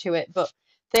touches to it, but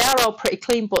they are all pretty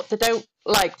clean. But they don't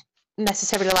like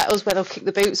necessarily like us where they'll kick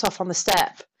the boots off on the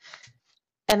step.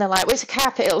 And they're like, well, it's a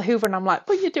carpet, it'll hoover. And I'm like,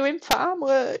 but you're doing farm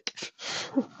work.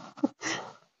 I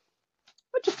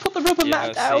just put the rubber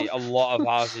mat down. See, a lot of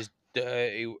ours is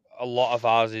dirty. A lot of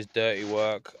ours is dirty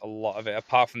work. A lot of it,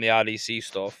 apart from the RDC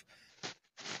stuff.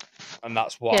 And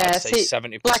that's what I'd say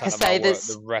 70% like of our work.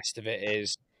 The rest of it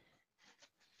is...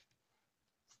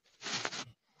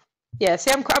 Yeah, see,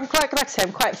 I'm quite, like I say,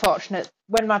 I'm quite fortunate.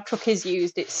 When my truck is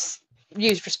used, it's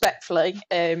used respectfully.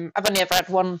 I've only ever had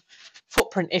one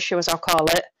footprint issue, as I'll call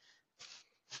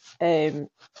it.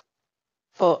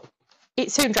 But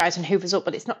it soon dries and hoovers up,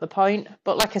 but it's not the point.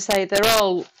 But like I say, they're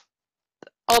all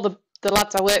the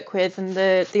lads I work with and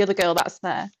the other girl that's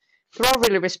there, they're all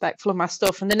really respectful of my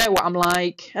stuff, and they know what I'm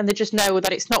like, and they just know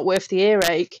that it's not worth the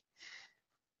earache.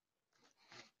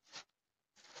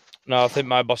 No, I think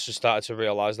my boss has started to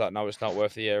realise that now it's not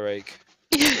worth the earache.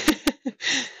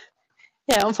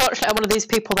 Yeah, unfortunately, I'm one of these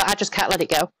people that I just can't let it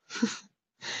go.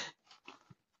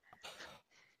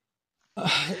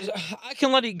 I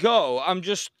can let it go. I'm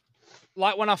just,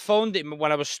 like when I phoned him,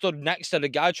 when I was stood next to the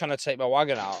guy trying to take my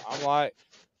wagon out, I'm like,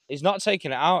 he's not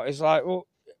taking it out. He's like, well,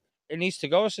 it needs to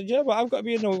go. I said, yeah, but I've got to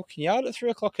be in the working yard at 3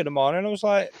 o'clock in the morning. I was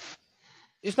like,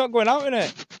 it's not going out in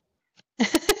it.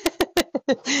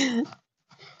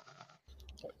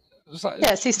 Like,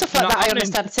 yeah, see, stuff like that I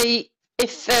understand. See,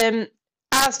 if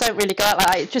ours don't really go out like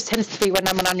that, it just tends to be when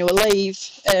I'm on annual leave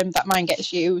that mine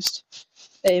gets used.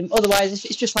 Otherwise, if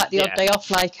it's just like the odd day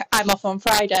off, like I'm off on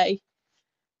Friday,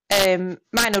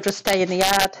 mine will just stay in the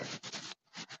yard.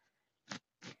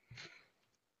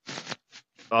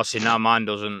 Well, see, now mine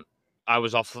doesn't. I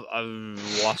was off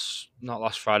not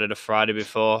last Friday, the Friday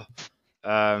before.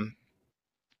 And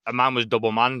mine was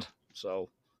double manned, so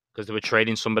because they were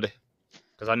trading somebody.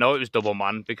 Because I know it was double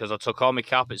manned because I took all my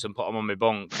carpets and put them on my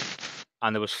bunk,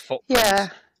 and there was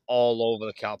footprints all over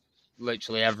the carpet,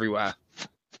 literally everywhere.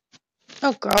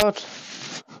 Oh God!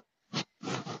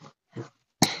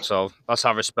 So that's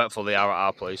how respectful they are at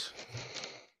our place.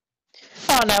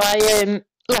 Oh no, I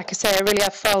like I say, I really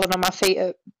have fallen on my feet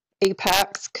at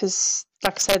E-Parks because,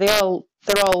 like I say,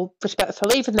 they're all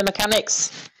respectful. Even the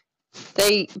mechanics,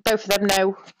 both of them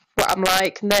know what I'm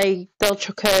like, and they'll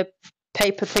chuck a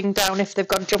paper thing down if they've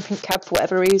got a jumping cab for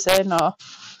whatever reason. Or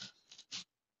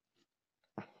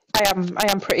I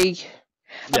am pretty.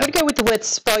 I'm going to go with the word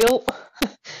spoilt.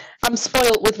 I'm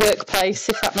spoilt with workplace,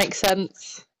 if that makes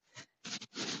sense.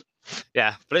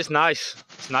 Yeah, but it's nice.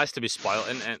 It's nice to be spoilt,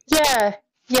 isn't it? Yeah,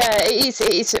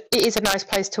 it is a nice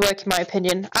place to work, in my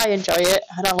opinion. I enjoy it,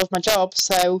 and I love my job,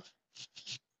 so...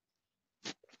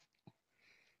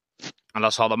 And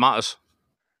that's all that matters.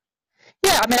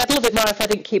 Yeah, I mean, I'd love it more if I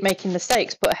didn't keep making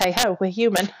mistakes, but hey-ho, we're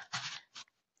human.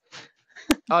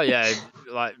 Oh, yeah,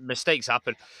 like, mistakes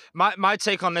happen. My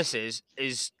take on this is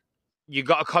you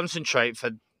got to concentrate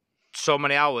for so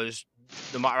many hours,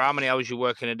 no matter how many hours you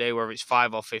work in a day, whether it's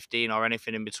 5 or 15 or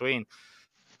anything in between.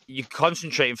 You're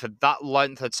concentrating for that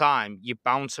length of time, you're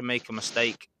bound to make a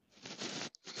mistake.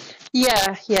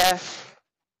 Yeah.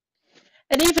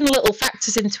 And even little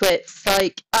factors into it,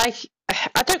 like I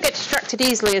don't get distracted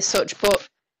easily as such, but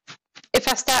if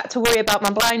I start to worry about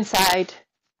my blind side,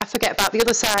 I forget about the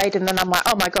other side, and then I'm like,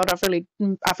 oh my God,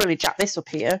 I've really jacked this up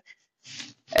here.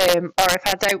 Or if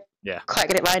I don't quite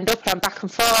get it lined up, and I'm back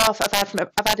and forth.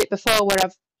 I've had it before where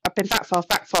I've been back forth,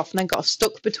 and then got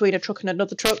stuck between a truck and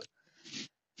another truck.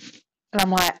 And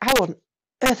I'm like, how on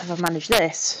earth have I managed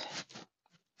this?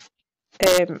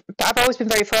 But I've always been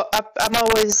very. I'm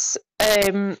always.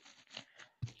 I'll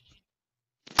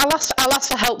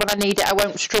ask for help when I need it. I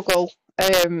won't struggle.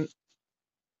 I'm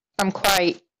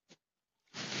quite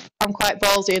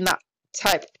ballsy in that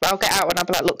type. I'll get out and I'll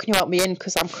be like, look, can you help me in?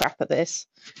 Because I'm crap at this.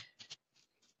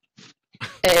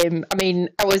 I mean,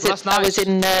 I was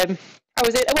in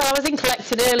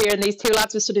collected earlier, and these two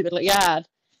lads were stood in the middle of the yard,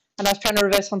 and I was trying to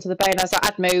reverse onto the bay, and I was like,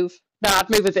 I'd move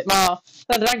a bit more.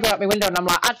 Then I go out my window, and I'm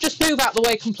like, I'd just move out the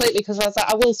way completely, because I was like,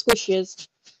 I will squish yous.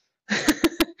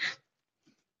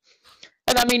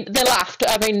 And I mean, they laughed.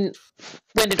 I mean,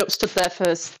 we ended up stood there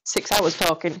for 6 hours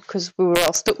talking, because we were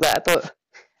all stuck there, but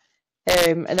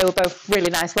and they were both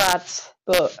really nice lads,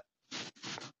 but.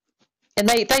 And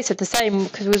they said the same,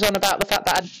 because we was on about the fact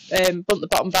that I'd bumped the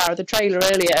bottom bar of the trailer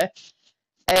earlier.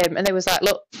 And they was like,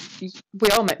 look, we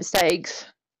all make mistakes.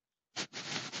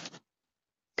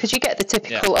 Because you get the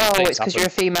typical, it's because you're a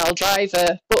female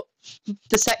driver. But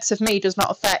the sex of me does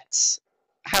not affect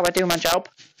how I do my job.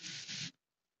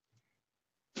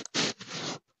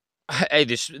 Hey,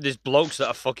 there's blokes that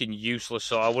are fucking useless,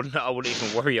 so I wouldn't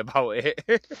even worry about it.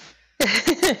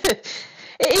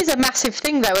 It is a massive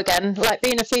thing, though, again. Like,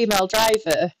 being a female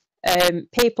driver,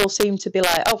 people seem to be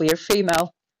like, oh, well, you're a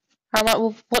female. I'm like,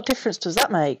 well, what difference does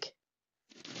that make?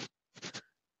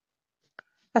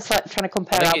 That's like trying to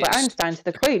compare Albert Einstein to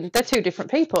the Queen. They're two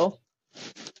different people.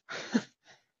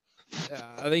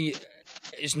 I think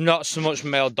it's not so much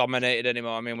male-dominated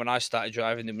anymore. I mean, when I started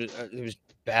driving, there was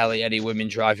barely any women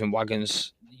driving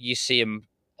wagons. You see them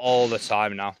all the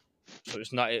time now. So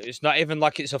it's not even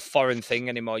like it's a foreign thing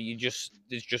anymore. There's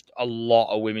just a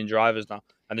lot of women drivers now,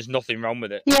 and there's nothing wrong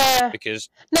with it. Yeah. Because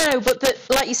no, but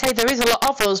like you say, there is a lot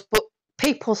of us, but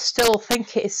people still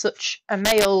think it is such a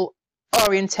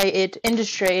male-orientated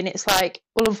industry, and it's like,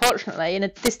 well, unfortunately,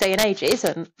 in this day and age, it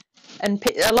isn't. And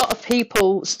a lot of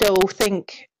people still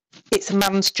think it's a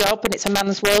man's job and it's a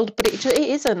man's world, but it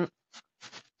isn't.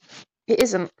 It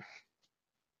isn't.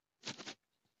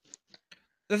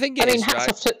 The thing is, I mean,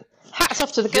 hats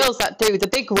off to the girls that do the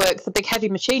big work, the big heavy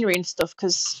machinery and stuff,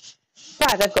 because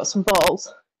they've got some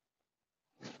balls.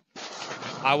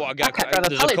 I want to get.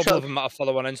 There's a couple of them that I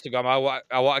follow on Instagram. I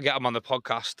want to get them on the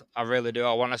podcast. I really do.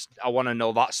 I want to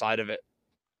know that side of it.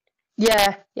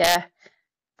 Yeah.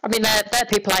 I mean, they're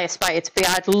people I aspire to be.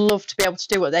 I'd love to be able to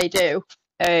do what they do,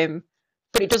 but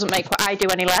it doesn't make what I do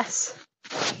any less.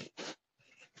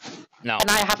 No. And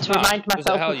I have to remind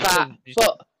myself of that.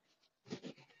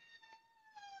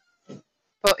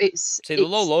 But it's... See, the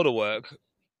low loader work,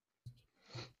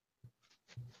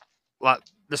 like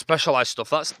the specialised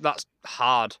stuff, that's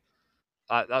hard.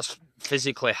 Like, that's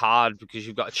physically hard because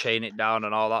you've got to chain it down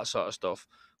and all that sort of stuff.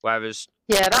 Whereas,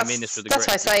 I mean this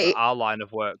with our line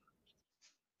of work.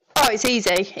 Oh, it's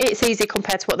easy. It's easy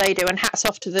compared to what they do. And hats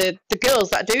off to the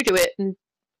girls that do it and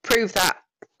prove that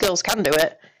girls can do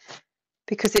it.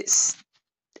 Because it's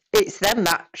them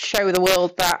that show the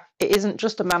world that it isn't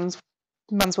just a man's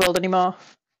world anymore.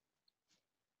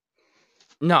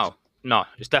 No,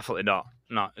 it's definitely not.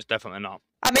 No, it's definitely not.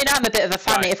 I mean, I'm a bit of a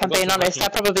fanny, if I'm being honest. I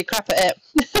probably crap at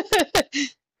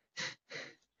it.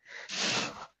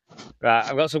 Right,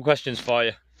 I've got some questions for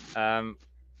you.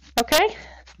 Okay.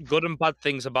 Good and bad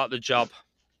things about the job.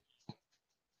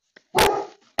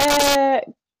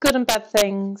 Good and bad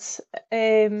things.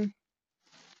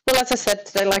 Well, as I said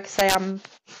today, like I say,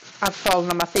 I've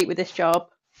fallen on my feet with this job.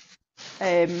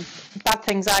 Bad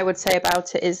things I would say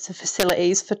about it is the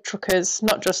facilities for truckers,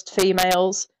 not just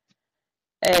females.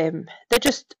 They're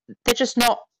just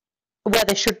not where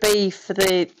they should be for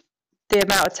the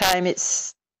amount of time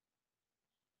it's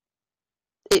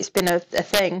been a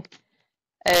thing.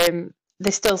 They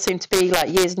still seem to be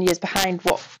like years and years behind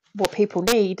what people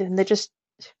need, and it is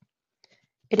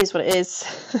what it is.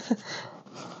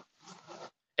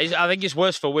 I think it's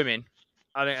worse for women.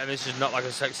 And this is not like a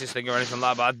sexist thing or anything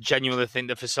like that, but I genuinely think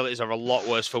the facilities are a lot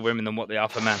worse for women than what they are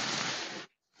for men.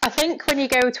 I think when you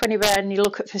go to anywhere and you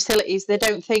look at facilities, they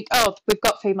don't think, oh, we've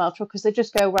got female truckers. They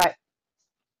just go, right,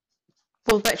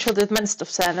 we'll make sure the men's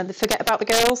stuff's there, and they forget about the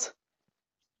girls.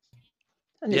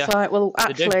 And it's like, well,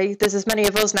 actually, there's as many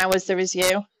of us now as there is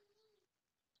you.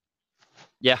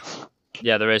 Yeah,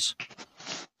 there is.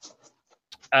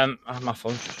 My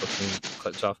phone's just fucking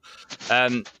clicked off.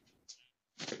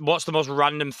 What's the most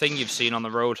random thing you've seen on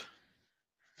the road?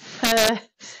 I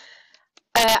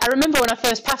remember when I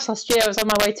first passed last year, I was on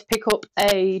my way to pick up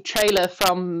a trailer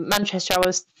from Manchester. I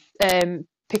was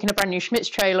picking a brand new Schmitz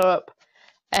trailer up,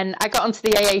 and I got onto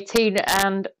the A18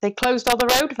 and they closed all the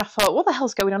road, and I thought, what the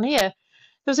hell's going on here?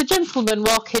 There was a gentleman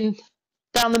walking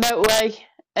down the motorway,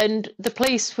 and the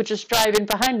police were just driving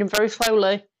behind him very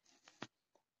slowly.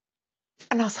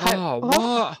 And I was like, oh, what?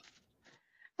 what?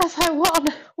 I was like, what?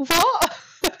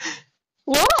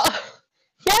 What?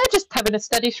 Yeah, just having a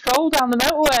steady stroll down the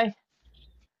motorway.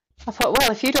 I thought,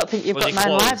 well, if you don't think you've Was got it 9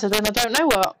 closed? lives, then I don't know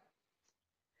what.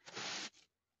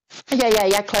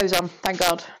 Yeah, clothes on, thank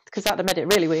God, because that'd have made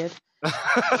it really weird.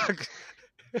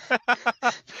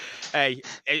 Hey,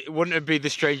 it wouldn't have been the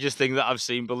strangest thing that I've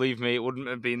seen. Believe me, it wouldn't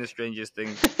have been the strangest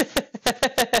thing.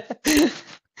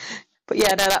 But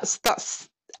yeah, no, that's.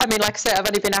 I mean, like I said, I've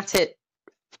only been at it,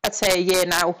 I'd say, a year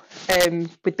now,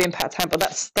 with being part-time. But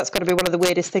that's got to be one of the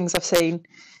weirdest things I've seen.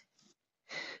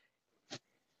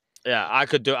 Yeah, I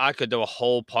could do a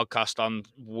whole podcast on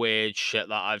weird shit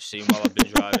that I've seen while I've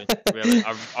been driving. Really,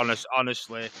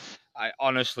 I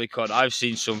honestly could. I've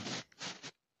seen some.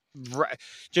 Do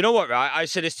you know what? Right, I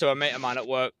said this to a mate of mine at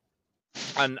work,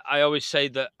 and I always say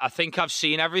that I think I've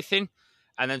seen everything,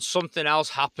 and then something else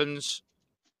happens,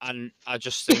 and I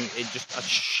just think I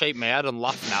shake my head and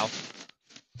laugh now.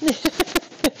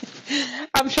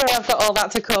 I'm sure I've got all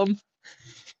that to come.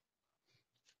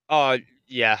 Oh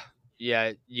yeah,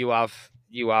 you have.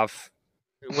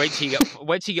 Wait till you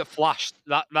get flashed.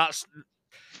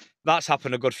 That's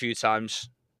happened a good few times.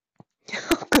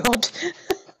 Oh God.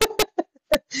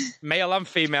 Male and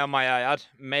female, may I add.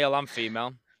 Male and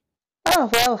female. Oh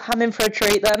well, I'm in for a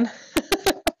treat then.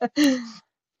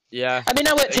 Yeah. I mean,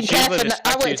 I worked in care for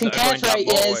 8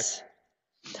 years.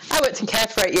 I worked in care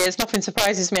for 8 years. Nothing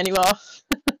surprises me anymore.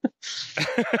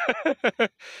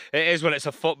 It is when it's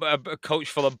a coach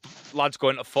full of lads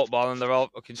going to football and they're all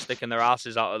fucking sticking their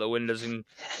asses out of the windows and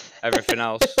everything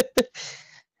else.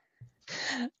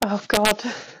 Oh God.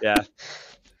 Yeah.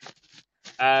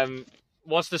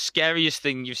 What's the scariest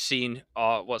thing you've seen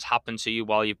or what's happened to you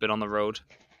while you've been on the road?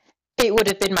 It would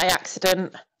have been my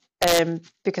accident,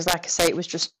 because like I say, it was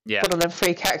just one of them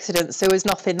freak accidents. There was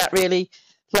nothing that really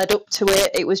led up to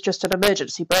it. It was just an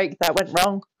emergency brake that went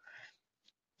wrong.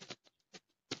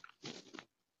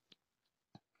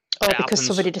 Or because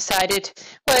somebody decided,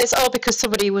 it's all because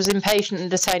somebody was impatient and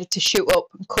decided to shoot up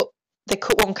and they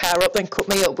cut one car up, then cut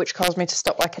me up, which caused me to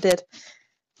stop like I did.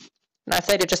 Now, if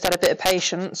they'd have just had a bit of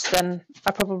patience, then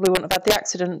I probably wouldn't have had the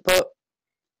accident, but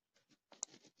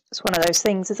it's one of those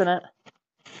things, isn't it?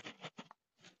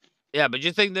 Yeah, but do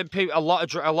you think that a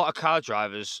lot of car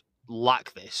drivers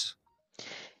lack this?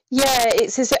 Yeah,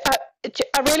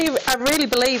 I really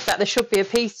believe that there should be a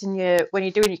piece in when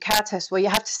you're doing your car test where you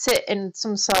have to sit in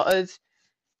some sort of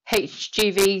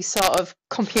HGV sort of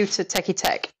computer techie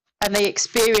tech, and they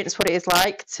experience what it is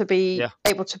like to be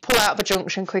able to pull out of a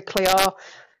junction quickly, or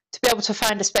to be able to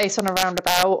find a space on a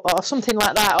roundabout, or something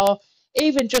like that, or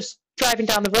even just driving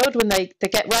down the road when they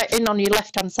get right in on your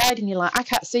left-hand side and you're like, I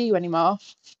can't see you anymore.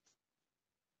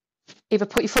 Either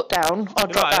put your foot down or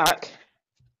drop back.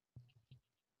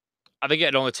 I think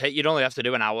you'd only have to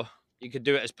do an hour. You could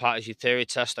do it as part of your theory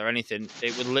test or anything.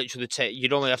 It would literally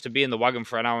you'd only have to be in the wagon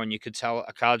for an hour and you could tell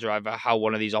a car driver how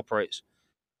one of these operates,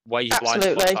 where your blind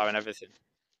spots are and everything.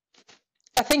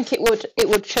 I think it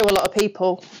would show a lot of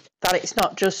people that it's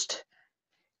not just,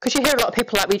 because you hear a lot of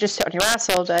people like, we just sit on your ass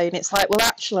all day, and it's like, well,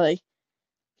 actually,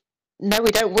 no, we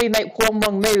don't. We make one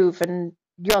wrong move and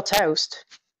you're toast.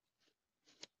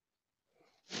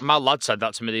 My lad said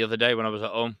that to me the other day when I was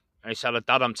at home. And he said,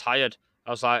 Dad, I'm tired.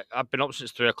 I was like, I've been up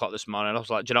since 3 o'clock this morning. I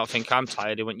was like, do you not think I'm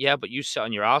tired? He went, yeah, but you sit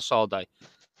on your ass all day.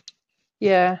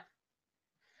 Yeah.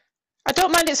 I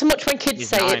don't mind it so much when kids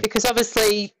say it, because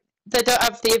obviously they don't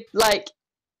have the,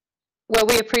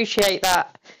 we appreciate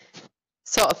that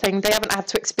sort of thing. They haven't had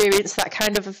to experience that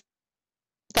kind of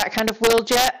world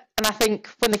yet. And I think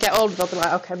when they get older, they'll be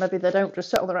like, okay, maybe they don't just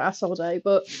sit on their ass all day.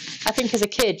 But I think as a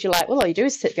kid, you're like, well, all you do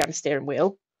is sit behind a steering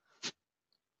wheel.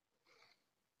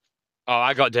 Oh,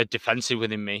 I got dead defensive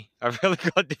with him, me. I really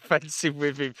got defensive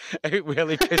with him. It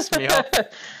really pissed me off.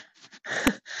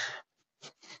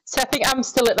 So I think I'm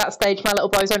still at that stage. My little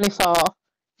boy's only 4.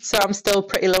 So I'm still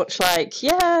pretty much like,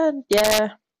 yeah.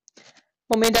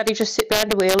 Mummy and Daddy just sit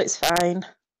behind the wheel, it's fine.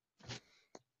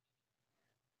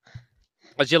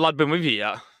 Has your lad been with you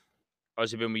yet? Or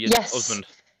has he been with your husband?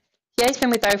 Yeah, he's been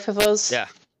with both of us. Yeah.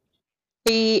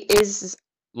 He is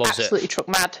absolutely truck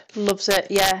mad. Loves it,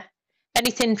 yeah.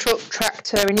 Anything truck,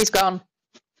 tractor, and he's gone.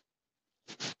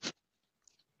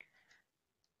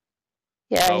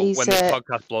 Yeah, so when this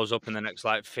podcast blows up in the next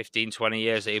 15, 20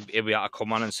 years, he'll be able to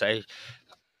come on and say,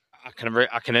 I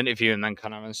can interview him, then I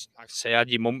can say, I had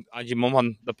your mum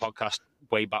on the podcast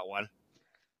way back when.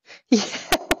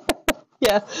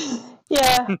 Yeah.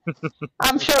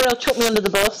 I'm sure he'll chuck me under the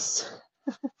bus.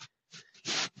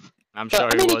 I'm sure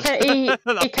he would.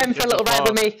 He came for a little ride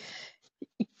with me.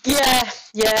 Yeah.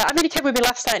 I mean, he came with me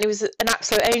last night and he was an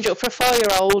absolute angel. For a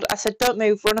 4-year-old, I said, don't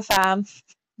move, run a farm.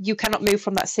 You cannot move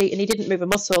from that seat. And he didn't move a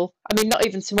muscle. I mean, not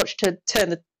even so much to turn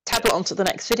the tablet onto the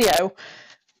next video.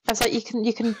 I was like, you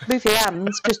can move your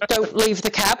hands, just don't leave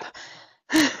the cab.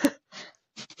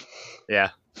 Yeah.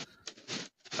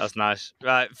 That's nice.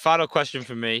 Right, final question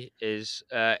for me is,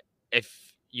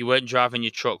 if you weren't driving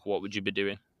your truck, what would you be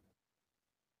doing?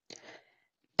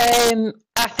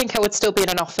 I think I would still be in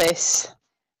an office.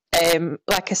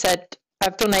 Like I said,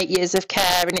 I've done 8 years of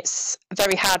care, and it's a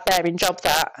very hard bearing job,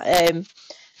 that.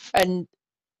 And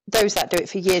those that do it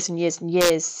for years and years and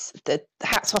years, the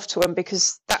hats off to them,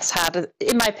 because that's harder.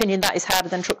 In my opinion, that is harder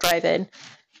than truck driving.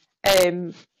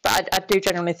 But I do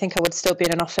genuinely think I would still be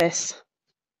in an office.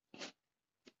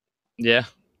 Yeah.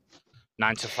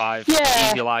 9 to 5.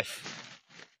 Yeah. Easy life.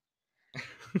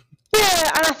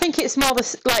 Yeah, and I think it's more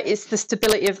it's the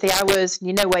stability of the hours, and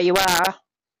you know where you are.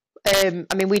 I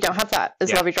mean, we don't have that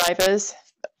as lorry drivers.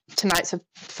 Tonight's a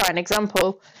fine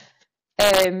example.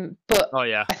 But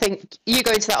I think you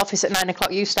go into that office at 9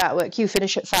 o'clock, you start work, you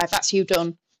finish at 5, that's you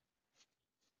done.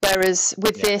 Whereas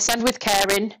with this and with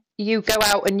caring, you go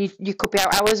out and you could be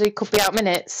out hours or you could be out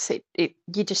minutes.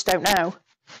 You just don't know.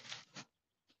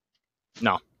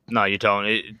 No, you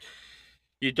don't.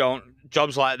 You don't.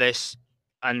 Jobs like this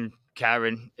and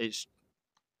caring, it's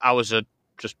hours are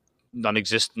just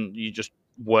non-existent. You just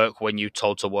work when you're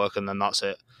told to work, and then that's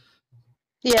it.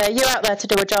 Yeah, you're out there to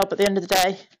do a job at the end of the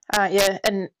day, aren't you?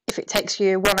 And if it takes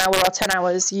you 1 hour or 10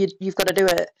 hours, you've got to do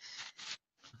it.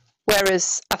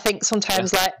 Whereas I think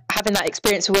sometimes, like, having that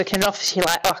experience of working in an office, you're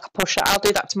like, oh, I can push it, I'll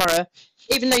do that tomorrow.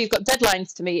 Even though you've got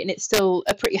deadlines to meet, and it's still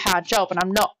a pretty hard job. And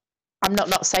I'm not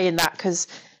saying that, because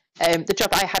the job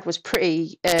I had was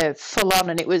pretty full on,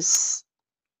 and it was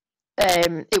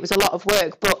a lot of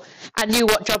work. But I knew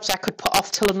what jobs I could put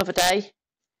off till another day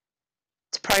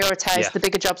to prioritise the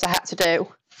bigger jobs I had to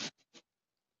do.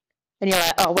 And you're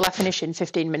like, oh, well, I finish in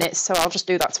 15 minutes, so I'll just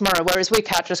do that tomorrow. Whereas we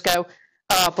can't just go,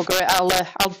 oh, bugger it, I'll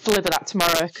deliver that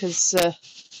tomorrow, because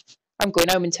I'm going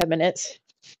home in 10 minutes.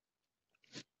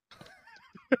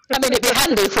 I mean, it'd be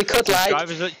handy if we could, like...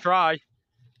 Drivers that try.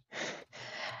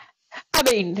 I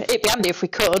mean, it'd be handy if we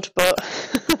could, but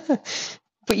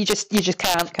but you just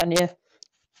can't, can you?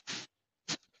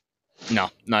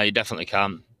 No, you definitely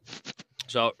can't.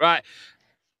 So, right,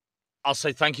 I'll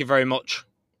say thank you very much.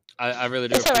 I really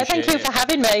do appreciate it. Thank you for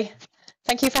having me.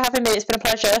 Thank you for having me. It's been a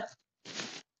pleasure.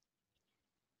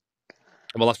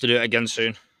 We'll have to do it again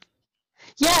soon.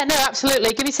 Yeah, no,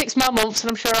 absolutely. Give me 6 more months, and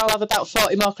I'm sure I'll have about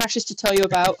 40 more crashes to tell you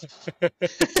about. A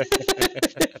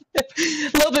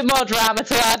little bit more drama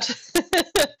to add.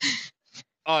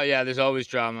 Oh yeah, there's always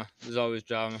drama. So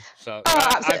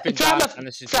absolutely.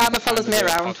 Drama follows me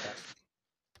around.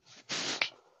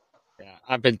 Yeah,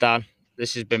 I've been Dan.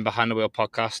 This has been Behind the Wheel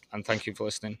podcast, and thank you for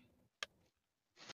listening.